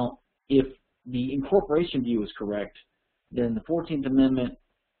 Now, if the incorporation view is correct, then the 14th Amendment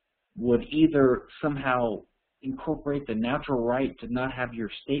would either somehow incorporate the natural right to not have your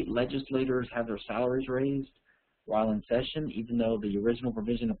state legislators have their salaries raised while in session, even though the original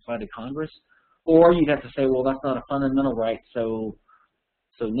provision applied to Congress, or you'd have to say, well, that's not a fundamental right, so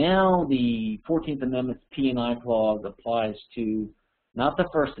now the 14th Amendment's P&I clause applies to not the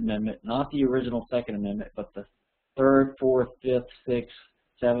First Amendment, not the original Second Amendment, but the 3rd, 4th, 5th, 6th,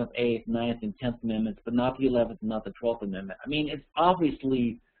 7th, 8th, 9th, and 10th Amendments, but not the 11th and not the 12th Amendment. I mean, it's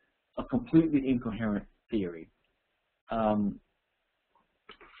obviously a completely incoherent theory.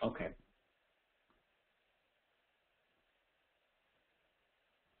 Okay.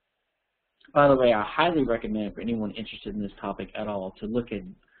 By the way, I highly recommend for anyone interested in this topic at all to look at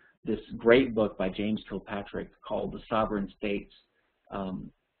this great book by James Kilpatrick called The Sovereign States,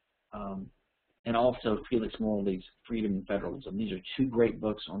 um, and also Felix Morley's Freedom and Federalism. These are two great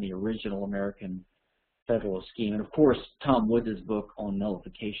books on the original American federalist scheme. And of course, Tom Woods' book on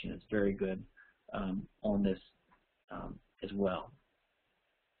nullification is very good on this as well.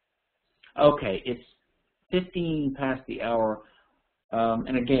 Okay, it's 15 past the hour.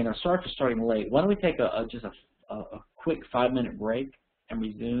 And again, I'm sorry for starting late. Why don't we take just a quick 5-minute break and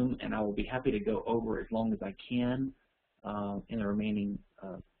resume, and I will be happy to go over as long as I can in the remaining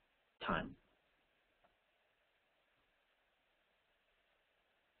time.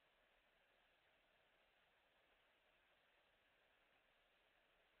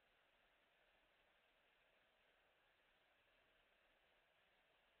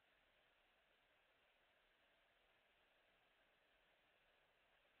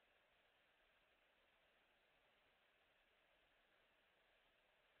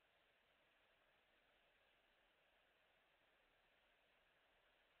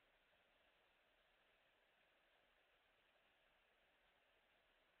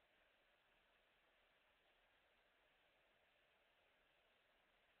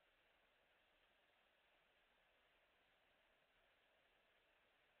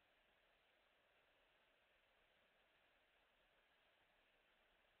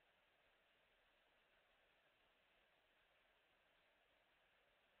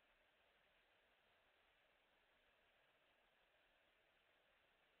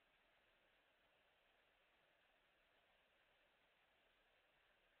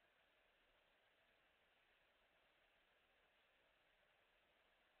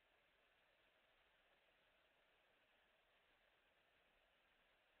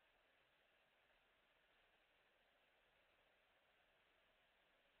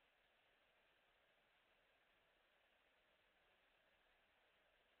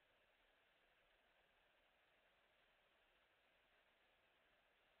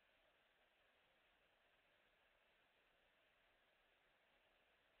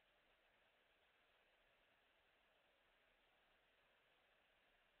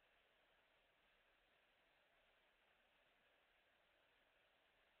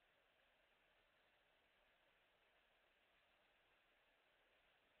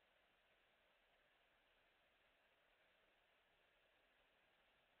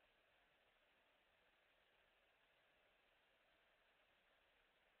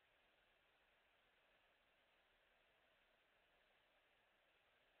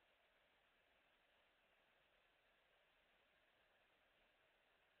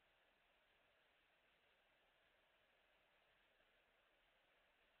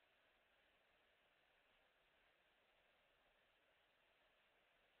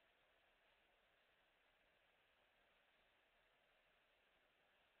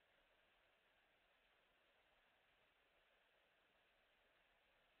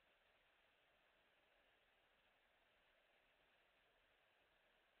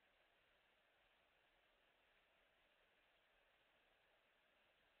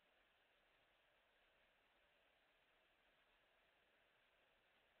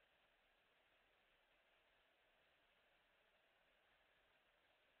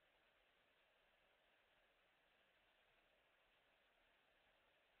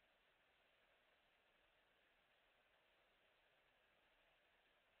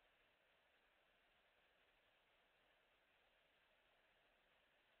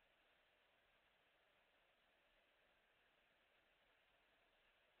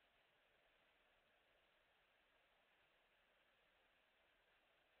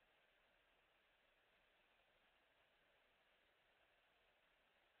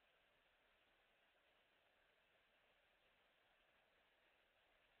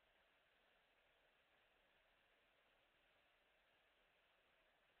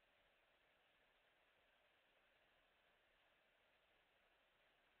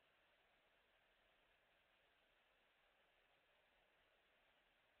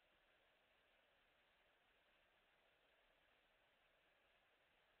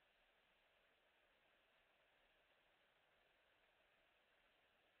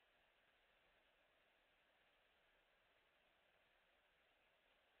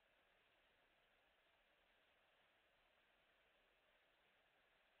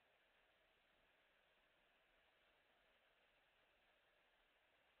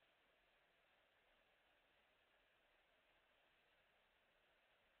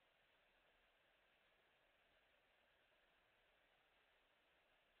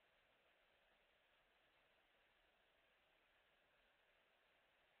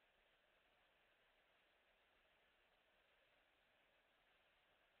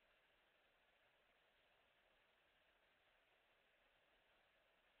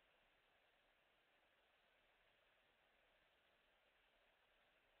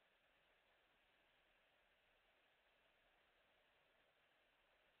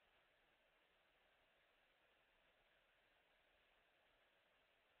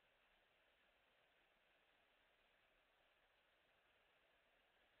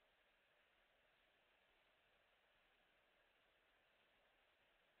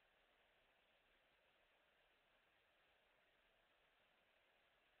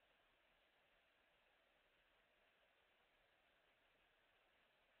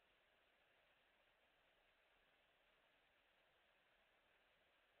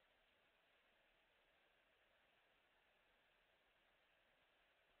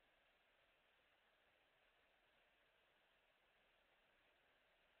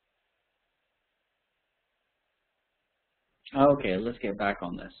 Okay, let's get back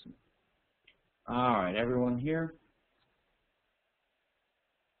on this. All right, everyone here?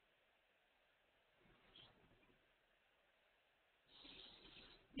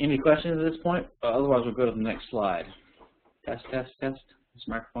 Any questions at this point? Otherwise, we'll go to the next slide. Test, test, test. Is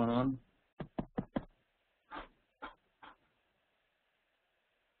the microphone on?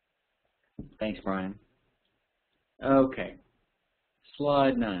 Thanks, Brian. Okay,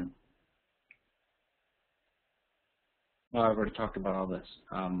 slide 9. Well, I've already talked about all this.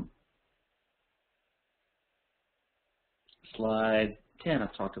 Slide 10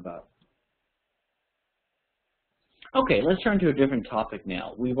 I've talked about. Okay, let's turn to a different topic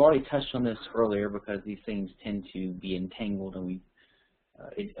now. We've already touched on this earlier because these things tend to be entangled, and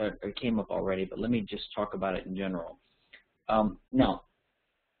it came up already, but let me just talk about it in general. Now,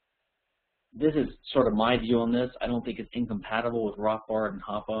 this is sort of my view on this. I don't think it's incompatible with Rothbard and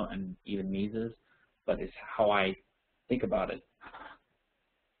Hoppe and even Mises, but it's how I think about it.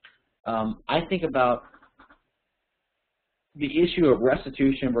 I think about the issue of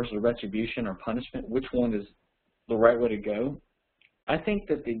restitution versus retribution or punishment. Which one is the right way to go? I think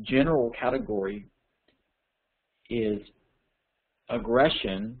that the general category is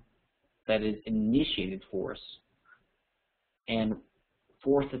aggression, that is initiated force, and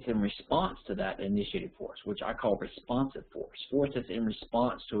force that's in response to that initiated force, which I call responsive force. Force that's in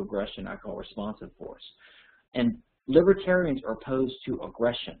response to aggression, I call responsive force. And libertarians are opposed to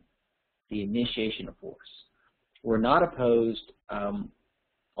aggression, the initiation of force. We're not opposed on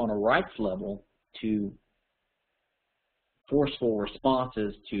a rights level to forceful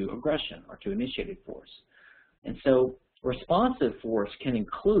responses to aggression or to initiated force. And so responsive force can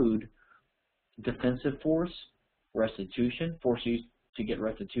include defensive force, restitution, force used to get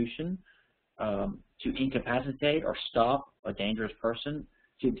restitution, to incapacitate or stop a dangerous person,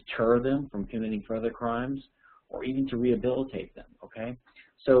 to deter them from committing further crimes, or even to rehabilitate them, okay?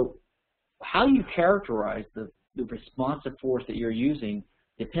 So how you characterize the responsive force that you're using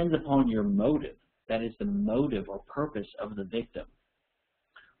depends upon your motive. That is the motive or purpose of the victim.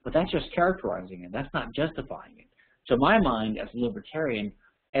 But that's just characterizing it. That's not justifying it. So in my mind, as a libertarian,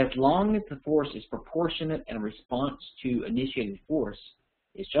 as long as the force is proportionate and response to initiated force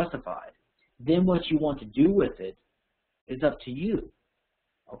is justified, then what you want to do with it is up to you.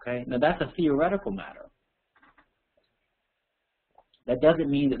 Okay? Now that's a theoretical matter. That doesn't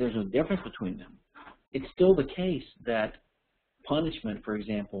mean that there's no difference between them. It's still the case that punishment, for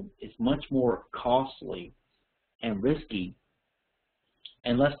example, is much more costly and risky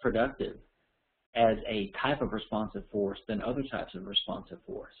and less productive as a type of responsive force than other types of responsive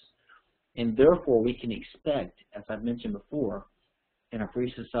force. And therefore, we can expect, as I've mentioned before, in a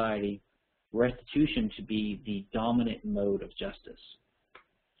free society, restitution to be the dominant mode of justice.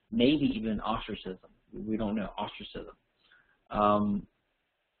 Maybe even ostracism. We don't know, ostracism.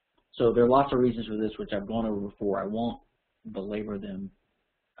 So there are lots of reasons for this, which I've gone over before. I won't belabor them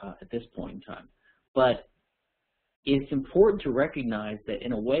at this point in time. But it's important to recognize that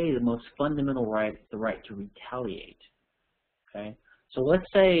in a way the most fundamental right is the right to retaliate. Okay? So let's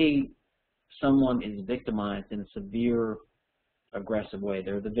say someone is victimized in a severe aggressive way.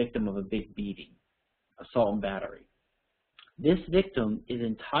 They're the victim of a big beating, assault and battery. This victim is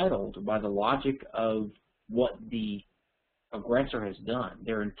entitled by the logic of what the aggressor has done.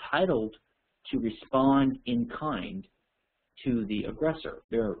 They're entitled to respond in kind to the aggressor.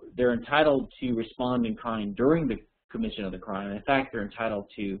 They're entitled to respond in kind during the commission of the crime. In fact, they're entitled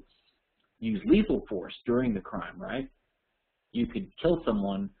to use lethal force during the crime, right? You could kill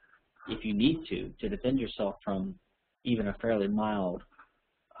someone if you need to defend yourself from even a fairly mild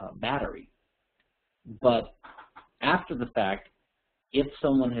battery. But after the fact, if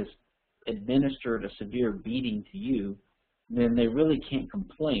someone has administered a severe beating to you, then they really can't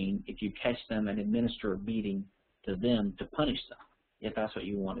complain if you catch them and administer a beating to them to punish them, if that's what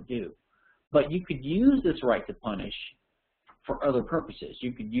you want to do. But you could use this right to punish for other purposes.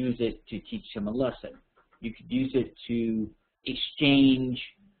 You could use it to teach them a lesson. You could use it to exchange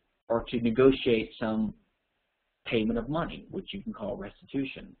or to negotiate some payment of money, which you can call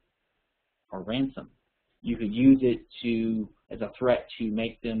restitution or ransom. You could use it to as a threat to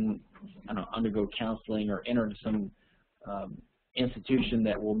make them, I don't know, undergo counseling or enter into some institution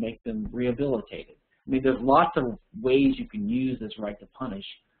that will make them rehabilitated. I mean, there's lots of ways you can use this right to punish,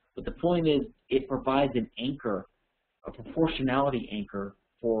 but the point is it provides an anchor, a proportionality anchor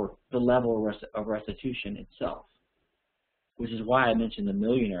for the level of restitution itself, which is why I mentioned the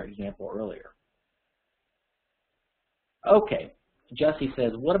millionaire example earlier. Okay, Jesse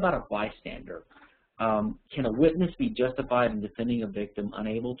says, what about a bystander? Can a witness be justified in defending a victim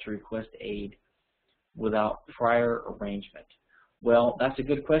unable to request aid without prior arrangement? Well, that's a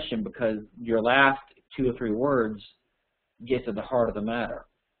good question, because your last 2 or 3 words get to the heart of the matter.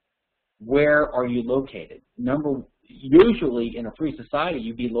 Where are you located? Usually in a free society,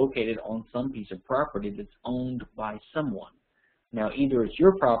 you'd be located on some piece of property that's owned by someone. Now, either it's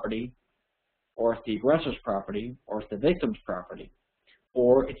your property, or it's the aggressor's property, or it's the victim's property,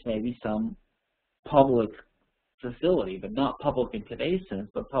 or it's maybe some public facility, but not public in today's sense,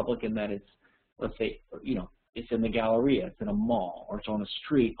 but public in that it's, let's say, it's in the Galleria, it's in a mall, or it's on a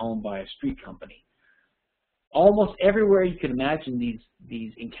street owned by a street company. Almost everywhere you can imagine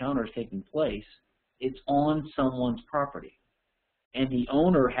these encounters taking place, it's on someone's property. And the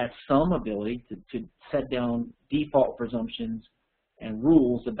owner has some ability to set down default presumptions and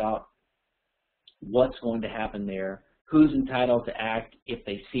rules about what's going to happen there, who's entitled to act if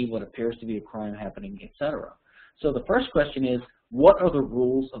they see what appears to be a crime happening, etc. So the first question is, what are the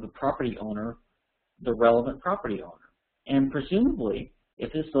rules of the property owner, the relevant property owner? And presumably,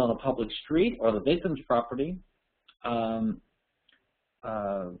 if this is on a public street or the victim's property,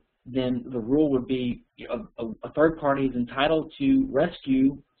 then the rule would be a third party is entitled to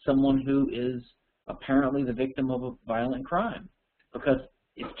rescue someone who is apparently the victim of a violent crime, because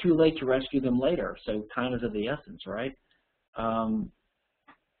it's too late to rescue them later, so time is of the essence, right? Now,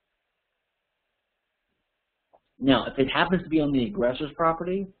 if it happens to be on the aggressor's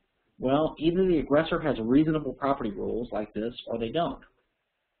property, well, either the aggressor has reasonable property rules like this, or they don't.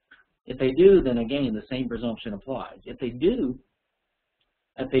 If they do, then again, the same presumption applies. If they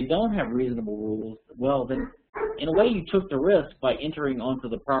don't have reasonable rules, well, then in a way you took the risk by entering onto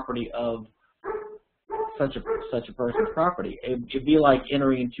the property of such a person's property. It'd be like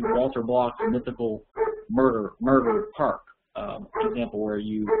entering into Walter Block's mythical murder park example, where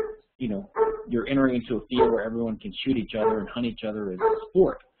you're entering into a field where everyone can shoot each other and hunt each other as a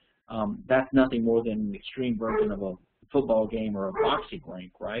sport. That's nothing more than an extreme version of a football game or a boxing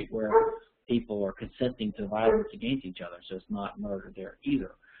rink, right, where people are consenting to violence against each other, so it's not murder there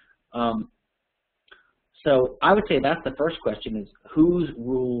either. So I would say that's the first question, is whose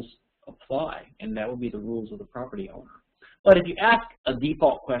rules apply, and that would be the rules of the property owner. But if you ask a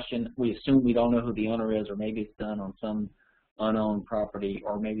default question, we assume we don't know who the owner is, or maybe it's done on some unowned property,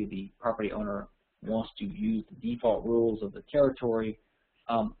 or maybe the property owner wants to use the default rules of the territory.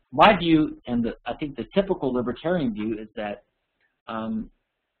 My view, and I think the typical libertarian view, is that a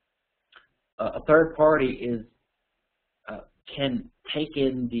third party can take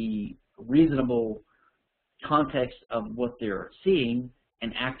in the reasonable context of what they're seeing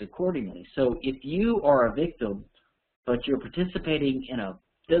and act accordingly. So if you are a victim, but you're participating in a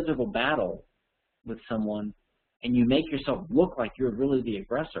physical battle with someone, and you make yourself look like you're really the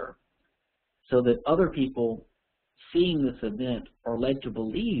aggressor, so that other people seeing this event are led to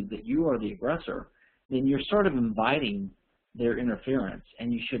believe that you are the aggressor, then you're sort of inviting their interference,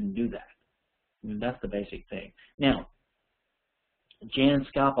 and you shouldn't do that. I mean, that's the basic thing. Now, Jan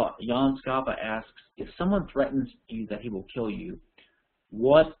Scapa asks, if someone threatens you that he will kill you,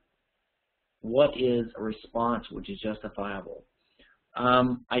 what is a response which is justifiable?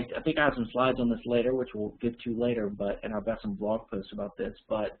 I think I have some slides on this later, which we'll get to later, and I've got some blog posts about this.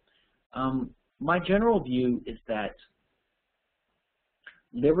 But my general view is that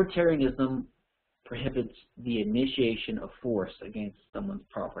libertarianism prohibits the initiation of force against someone's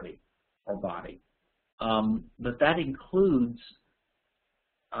property or body. But that includes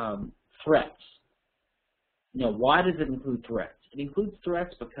threats. Now, why does it include threats? It includes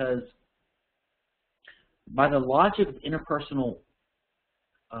threats because by the logic of interpersonal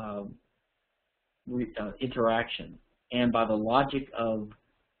interaction, and by the logic of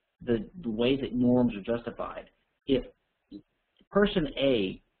the way that norms are justified, if person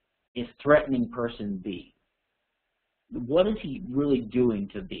A is threatening person B, what is he really doing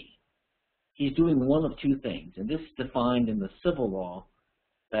to B? He's doing one of two things, and this is defined in the civil law,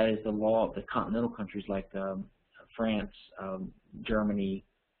 that is the law of the continental countries like France, Germany,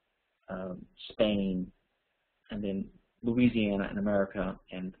 Spain, and then Louisiana in America,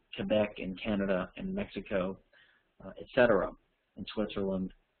 and Quebec in Canada, and Mexico, etc., and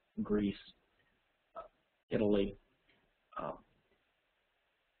Switzerland, Greece, Italy.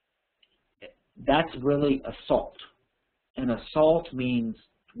 That's really assault. And assault means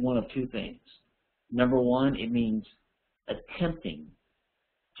one of two things. Number one, it means attempting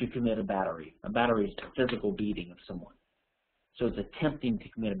to commit a battery. A battery is a physical beating of someone. So it's attempting to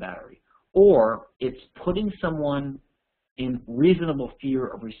commit a battery. Or it's putting someone in reasonable fear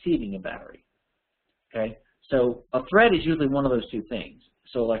of receiving a battery. Okay? So a threat is usually one of those two things.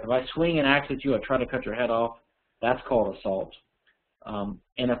 So like if I swing an axe at you, I try to cut your head off, that's called assault.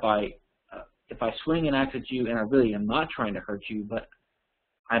 And if I swing an axe at you and I really am not trying to hurt you, but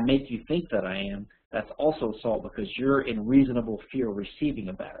I make you think that I am, that's also assault because you're in reasonable fear of receiving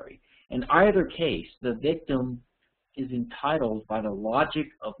a battery. In either case, the victim is entitled by the logic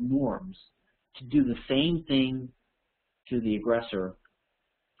of norms to do the same thing to the aggressor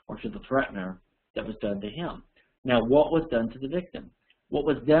or to the threatener that was done to him. Now, what was done to the victim? What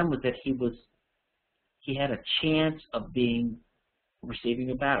was done was that he had a chance of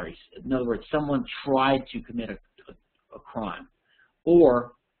receiving a battery. In other words, someone tried to commit a crime,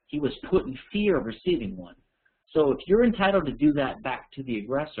 or he was put in fear of receiving one. So if you're entitled to do that back to the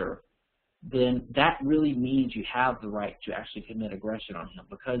aggressor, then that really means you have the right to actually commit aggression on him,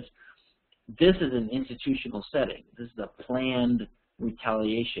 because this is an institutional setting. This is a planned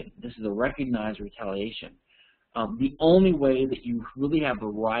retaliation. This is a recognized retaliation. The only way that you really have the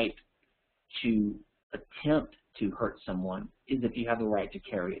right to attempt to hurt someone is if you have the right to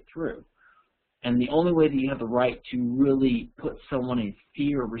carry it through. And the only way that you have the right to really put someone in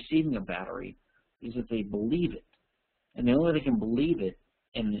fear of receiving a battery is if they believe it. And the only way they can believe it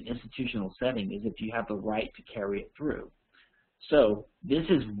in an institutional setting is if you have the right to carry it through. So this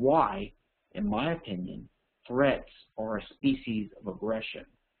is why, in my opinion, threats are a species of aggression.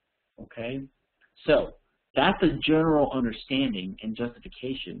 Okay? So that's a general understanding and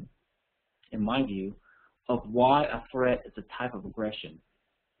justification, in my view, of why a threat is a type of aggression.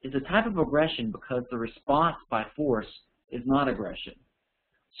 It's a type of aggression because the response by force is not aggression.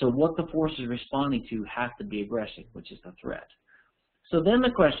 So what the force is responding to has to be aggression, which is the threat. So then the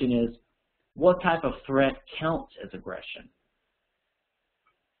question is, what type of threat counts as aggression?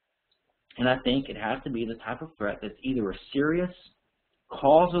 And I think it has to be the type of threat that's either a serious,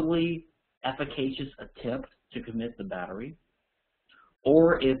 causally efficacious attempt to commit the battery,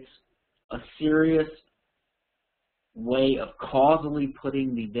 or it's a serious way of causally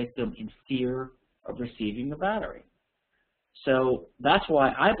putting the victim in fear of receiving the battery. So that's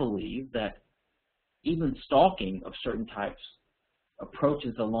why I believe that even stalking of certain types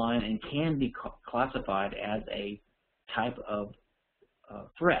approaches the line and can be classified as a type of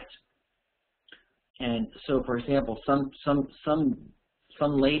threat. And so, for example, some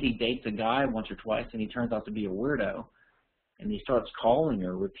lady dates a guy once or twice, and he turns out to be a weirdo, and he starts calling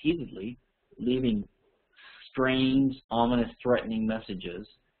her repeatedly, leaving strange, ominous, threatening messages,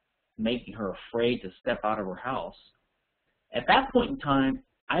 making her afraid to step out of her house. At that point in time,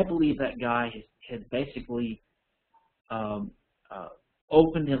 I believe that guy has basically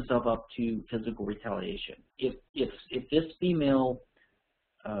opened himself up to physical retaliation. If this female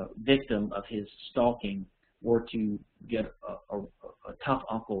victim of his stalking were to get a tough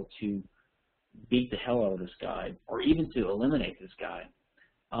uncle to beat the hell out of this guy, or even to eliminate this guy,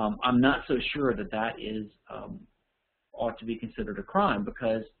 I'm not so sure that that is ought to be considered a crime,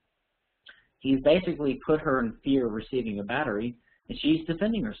 because he's basically put her in fear of receiving a battery, and she's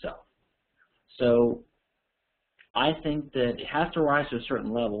defending herself. So I think that it has to rise to a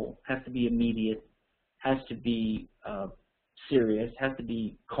certain level, has to be immediate, has to be serious, has to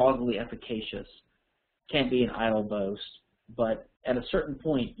be causally efficacious, can't be an idle boast. But at a certain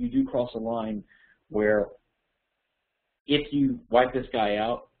point, you do cross a line where if you wipe this guy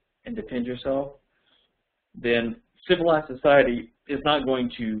out and defend yourself, then civilized society is not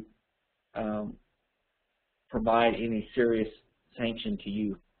going to provide any serious sanction to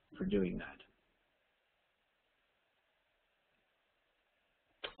you for doing that.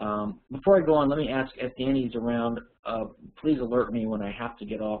 Before I go on, let me ask if Danny's around, please alert me when I have to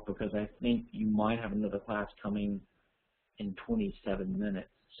get off, because I think you might have another class coming in 27 minutes.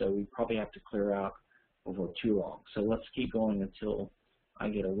 So we probably have to clear out before too long. So let's keep going until I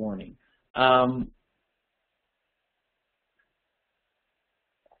get a warning.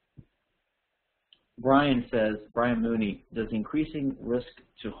 Brian says, Brian Mooney, does increasing risk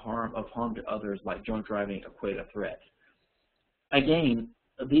of harm to others like drunk driving equate a threat? Again,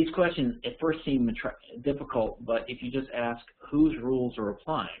 these questions at first seem difficult, but if you just ask whose rules are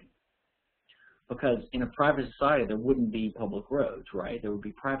applying, because in a private society there wouldn't be public roads, right? There would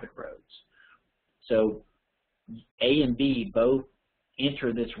be private roads. So A and B both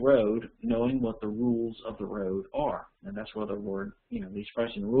enter this road knowing what the rules of the road are, and that's where the word, the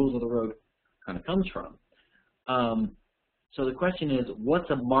expression rules of the road kind of comes from. So the question is, what's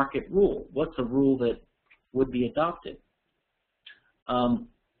a market rule? What's a rule that would be adopted? Some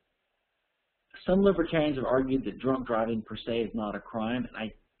libertarians have argued that drunk driving per se is not a crime, and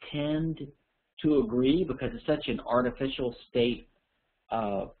I tend to agree because it's such an artificial state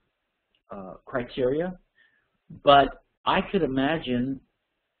criteria. But I could imagine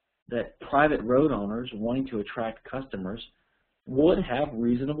that private road owners wanting to attract customers would have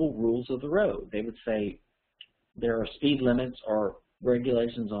reasonable rules of the road. They would say there are speed limits or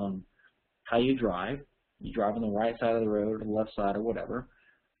regulations on how you drive. You drive on the right side of the road or the left side or whatever.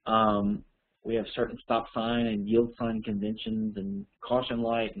 We have certain stop sign and yield sign conventions and caution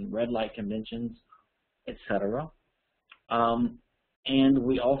light and red light conventions, etc. And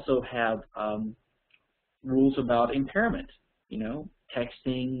we also have rules about impairment, you know,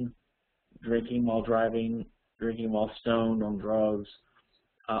 texting, drinking while driving, drinking while stoned, on drugs,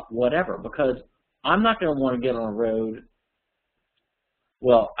 whatever, because I'm not going to want to get on a road.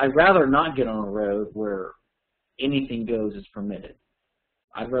 Well, I'd rather not get on a road where anything goes is permitted.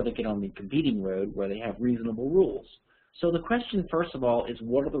 I'd rather get on the competing road where they have reasonable rules. So the question, first of all, is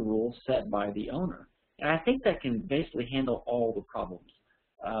what are the rules set by the owner? And I think that can basically handle all the problems.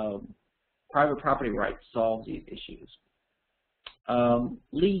 Private property rights solves these issues.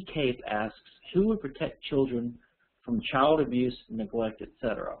 Lee Cape asks, who would protect children from child abuse, neglect,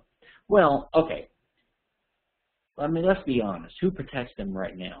 etc.? Well, okay. I mean, let's be honest. Who protects them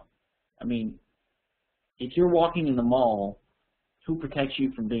right now? I mean, if you're walking in the mall, who protects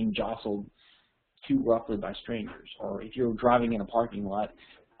you from being jostled too roughly by strangers? Or if you're driving in a parking lot,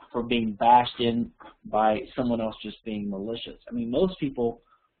 from being bashed in by someone else just being malicious? I mean, most people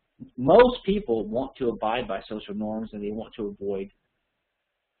want to abide by social norms and they want to avoid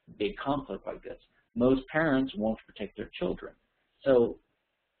big conflict like this. Most parents want to protect their children. So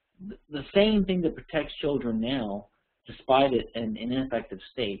the same thing that protects children now, despite it an ineffective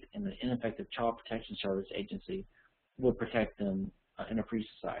state and the ineffective Child Protection Service agency, would protect them in a free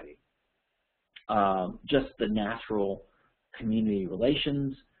society. Just the natural community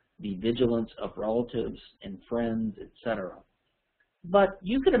relations, the vigilance of relatives and friends, etc. But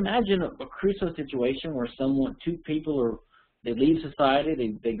you could imagine a Crusoe situation where two people they leave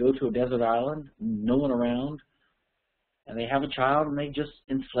society, they go to a desert island, no one around, and they have a child and they just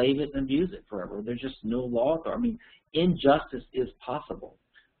enslave it and abuse it forever. There's just no law. I mean, injustice is possible.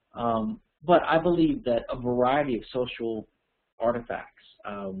 But I believe that a variety of social artifacts,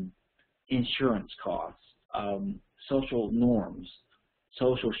 insurance costs, social norms,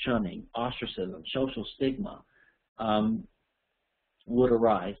 social shunning, ostracism, social stigma would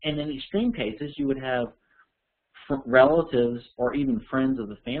arise. And in extreme cases, you would have relatives or even friends of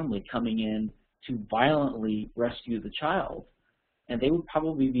the family coming in to violently rescue the child, and they would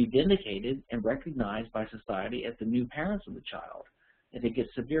probably be vindicated and recognized by society as the new parents of the child if it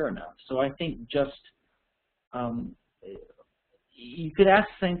gets severe enough. So I think just you could ask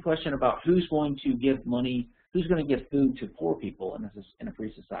the same question about who's going to give money, who's going to give food to poor people in a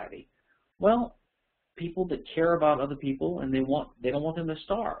free society. Well, people that care about other people and they don't want them to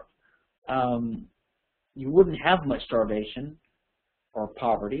starve. You wouldn't have much starvation or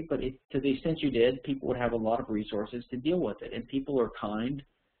poverty, but to the extent you did, people would have a lot of resources to deal with it. And people are kind,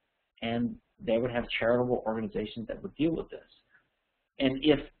 and they would have charitable organizations that would deal with this. And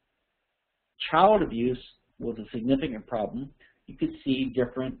if child abuse was a significant problem, you could see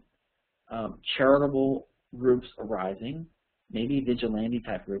different charitable groups arising, maybe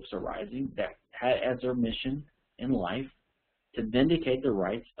vigilante-type groups arising that had as their mission in life to vindicate the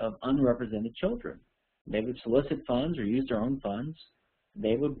rights of unrepresented children. They would solicit funds or use their own funds.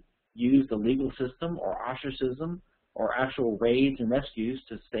 They would use the legal system or ostracism or actual raids and rescues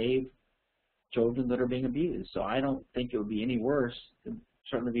to save children that are being abused. So I don't think it would be any worse. It would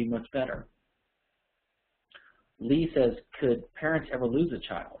certainly be much better. Lee says, could parents ever lose a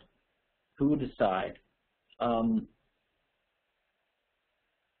child? Who would decide? Who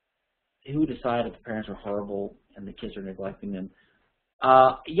would decide if the parents are horrible and the kids are neglecting them?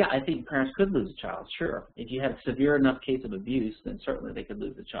 Yeah, I think parents could lose a child, sure. If you have a severe enough case of abuse, then certainly they could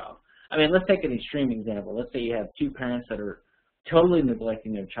lose a child. I mean, let's take an extreme example. Let's say you have two parents that are totally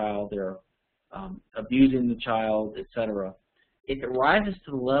neglecting their child, they're abusing the child, etc. If it rises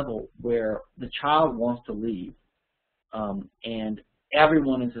to the level where the child wants to leave, and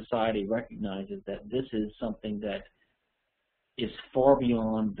everyone in society recognizes that this is something that is far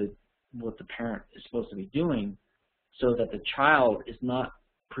beyond what the parent is supposed to be doing, so that the child is not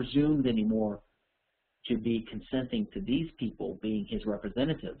presumed anymore to be consenting to these people being his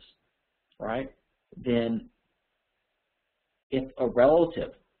representatives, right? Then if a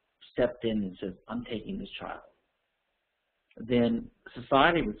relative stepped in and says, I'm taking this child, then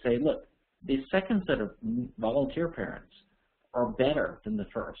society would say, look, the second set of volunteer parents are better than the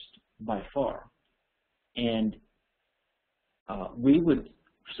first by far. And we would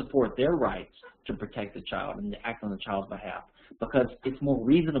support their rights to protect the child and to act on the child's behalf, because it's more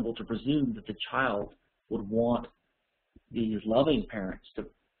reasonable to presume that the child would want these loving parents to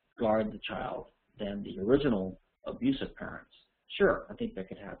guard the child than the original abusive parents. Sure, I think that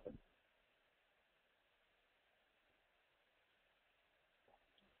could happen.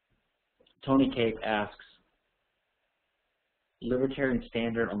 Tony Cape asks, libertarian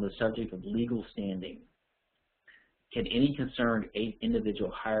standard on the subject of legal standing. Can any concerned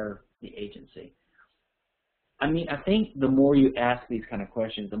individual hire the agency? I mean, I think the more you ask these kind of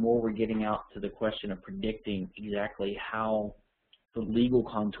questions, the more we're getting out to the question of predicting exactly how the legal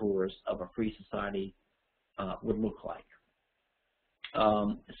contours of a free society would look like.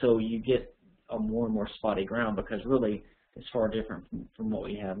 So you get a more and more spotty ground because really it's far different from what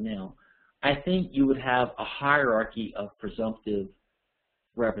we have now. I think you would have a hierarchy of presumptive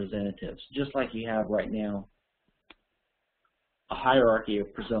representatives, just like you have right now a hierarchy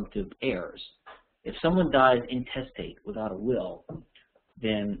of presumptive heirs. If someone dies intestate without a will,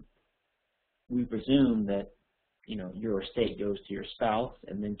 then we presume that your estate goes to your spouse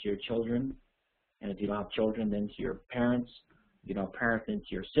and then to your children, and if you don't have children, then to your parents. If you don't have parents, then to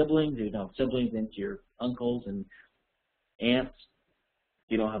your siblings. If you don't have siblings, then to your uncles and aunts.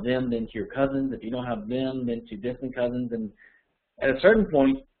 If you don't have them, then to your cousins. If you don't have them, then to distant cousins. And at a certain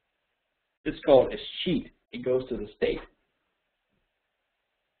point, it's called escheat. It goes to the state.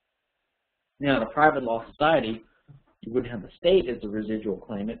 Now, in a private law society, you wouldn't have the state as the residual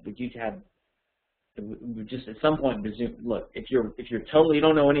claimant, but you'd have, just at some point, presume, look, if you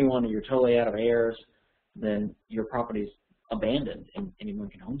don't know anyone or you're totally out of heirs, then your property is abandoned and anyone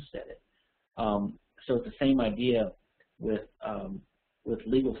can homestead it. So it's the same idea with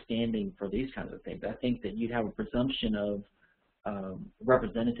legal standing for these kinds of things. I think that you'd have a presumption of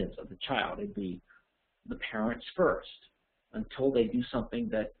representatives of the child. It'd be the parents first until they do something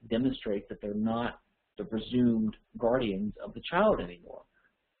that demonstrates that they're not the presumed guardians of the child anymore.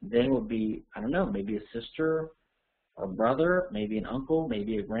 Then it would be, I don't know, maybe a sister or brother, maybe an uncle,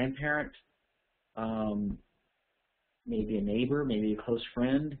 maybe a grandparent, maybe a neighbor, maybe a close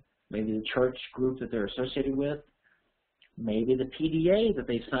friend, maybe the church group that they're associated with, maybe the PDA that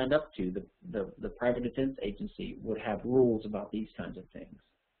they've signed up to, the private defense agency, would have rules about these kinds of things.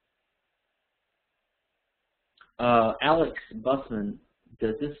 Alex Bussman,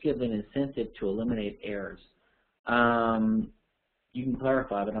 does this give an incentive to eliminate heirs? You can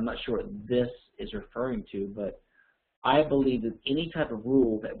clarify, but I'm not sure what this is referring to, but I believe that any type of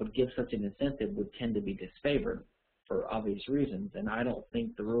rule that would give such an incentive would tend to be disfavored for obvious reasons, and I don't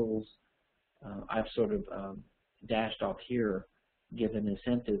think the rules I've sort of dashed off here give an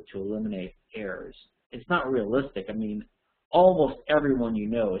incentive to eliminate heirs. It's not realistic. I mean, almost everyone you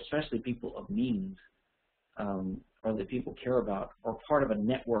know, especially people of means, or that people care about, are part of a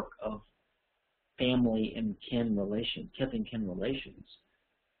network of family and kin relations, kith and kin relations.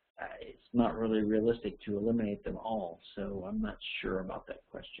 It's not really realistic to eliminate them all, so I'm not sure about that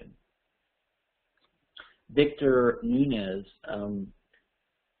question. Victor Nunez,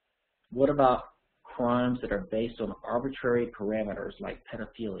 what about crimes that are based on arbitrary parameters like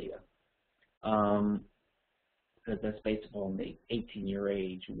pedophilia? Because that's based upon the 18-year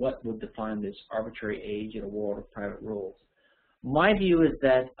age. What would define this arbitrary age in a world of private rules? My view is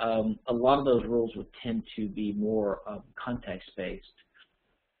that a lot of those rules would tend to be more context-based,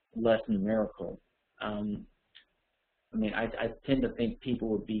 less numerical. I mean, I tend to think people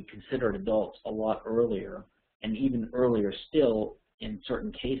would be considered adults a lot earlier, and even earlier still in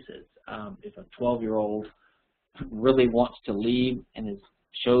certain cases. If a 12-year-old really wants to leave and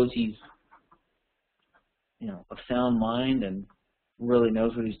shows he's of sound mind and really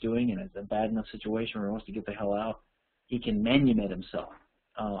knows what he's doing, and it's a bad enough situation where he wants to get the hell out, he can manumit himself.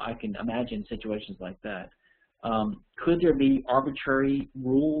 I can imagine situations like that. Could there be arbitrary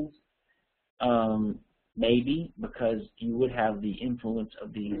rules? Maybe, because you would have the influence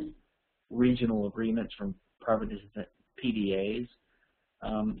of these regional agreements from private PDAs.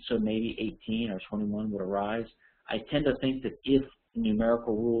 So maybe 18 or 21 would arise. I tend to think that if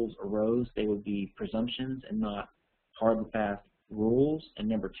numerical rules arose, they would be presumptions and not hard and fast rules. And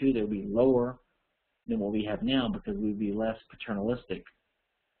number two, they would be lower than what we have now because we would be less paternalistic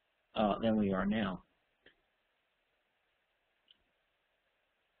than we are now.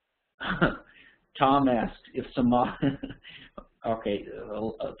 Tom asked if Somalia, okay,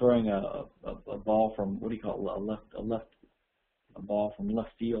 throwing a ball from, what do you call it, a ball from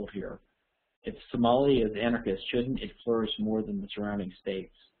left field here. If Somalia is anarchist, shouldn't it flourish more than the surrounding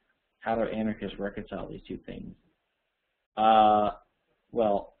states? How do anarchists reconcile these two things?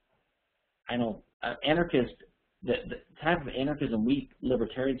 Well, I don't. Anarchist, the type of anarchism we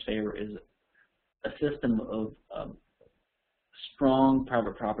libertarians favor is a system of strong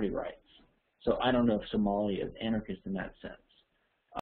private property rights. So I don't know if Somalia is anarchist in that sense.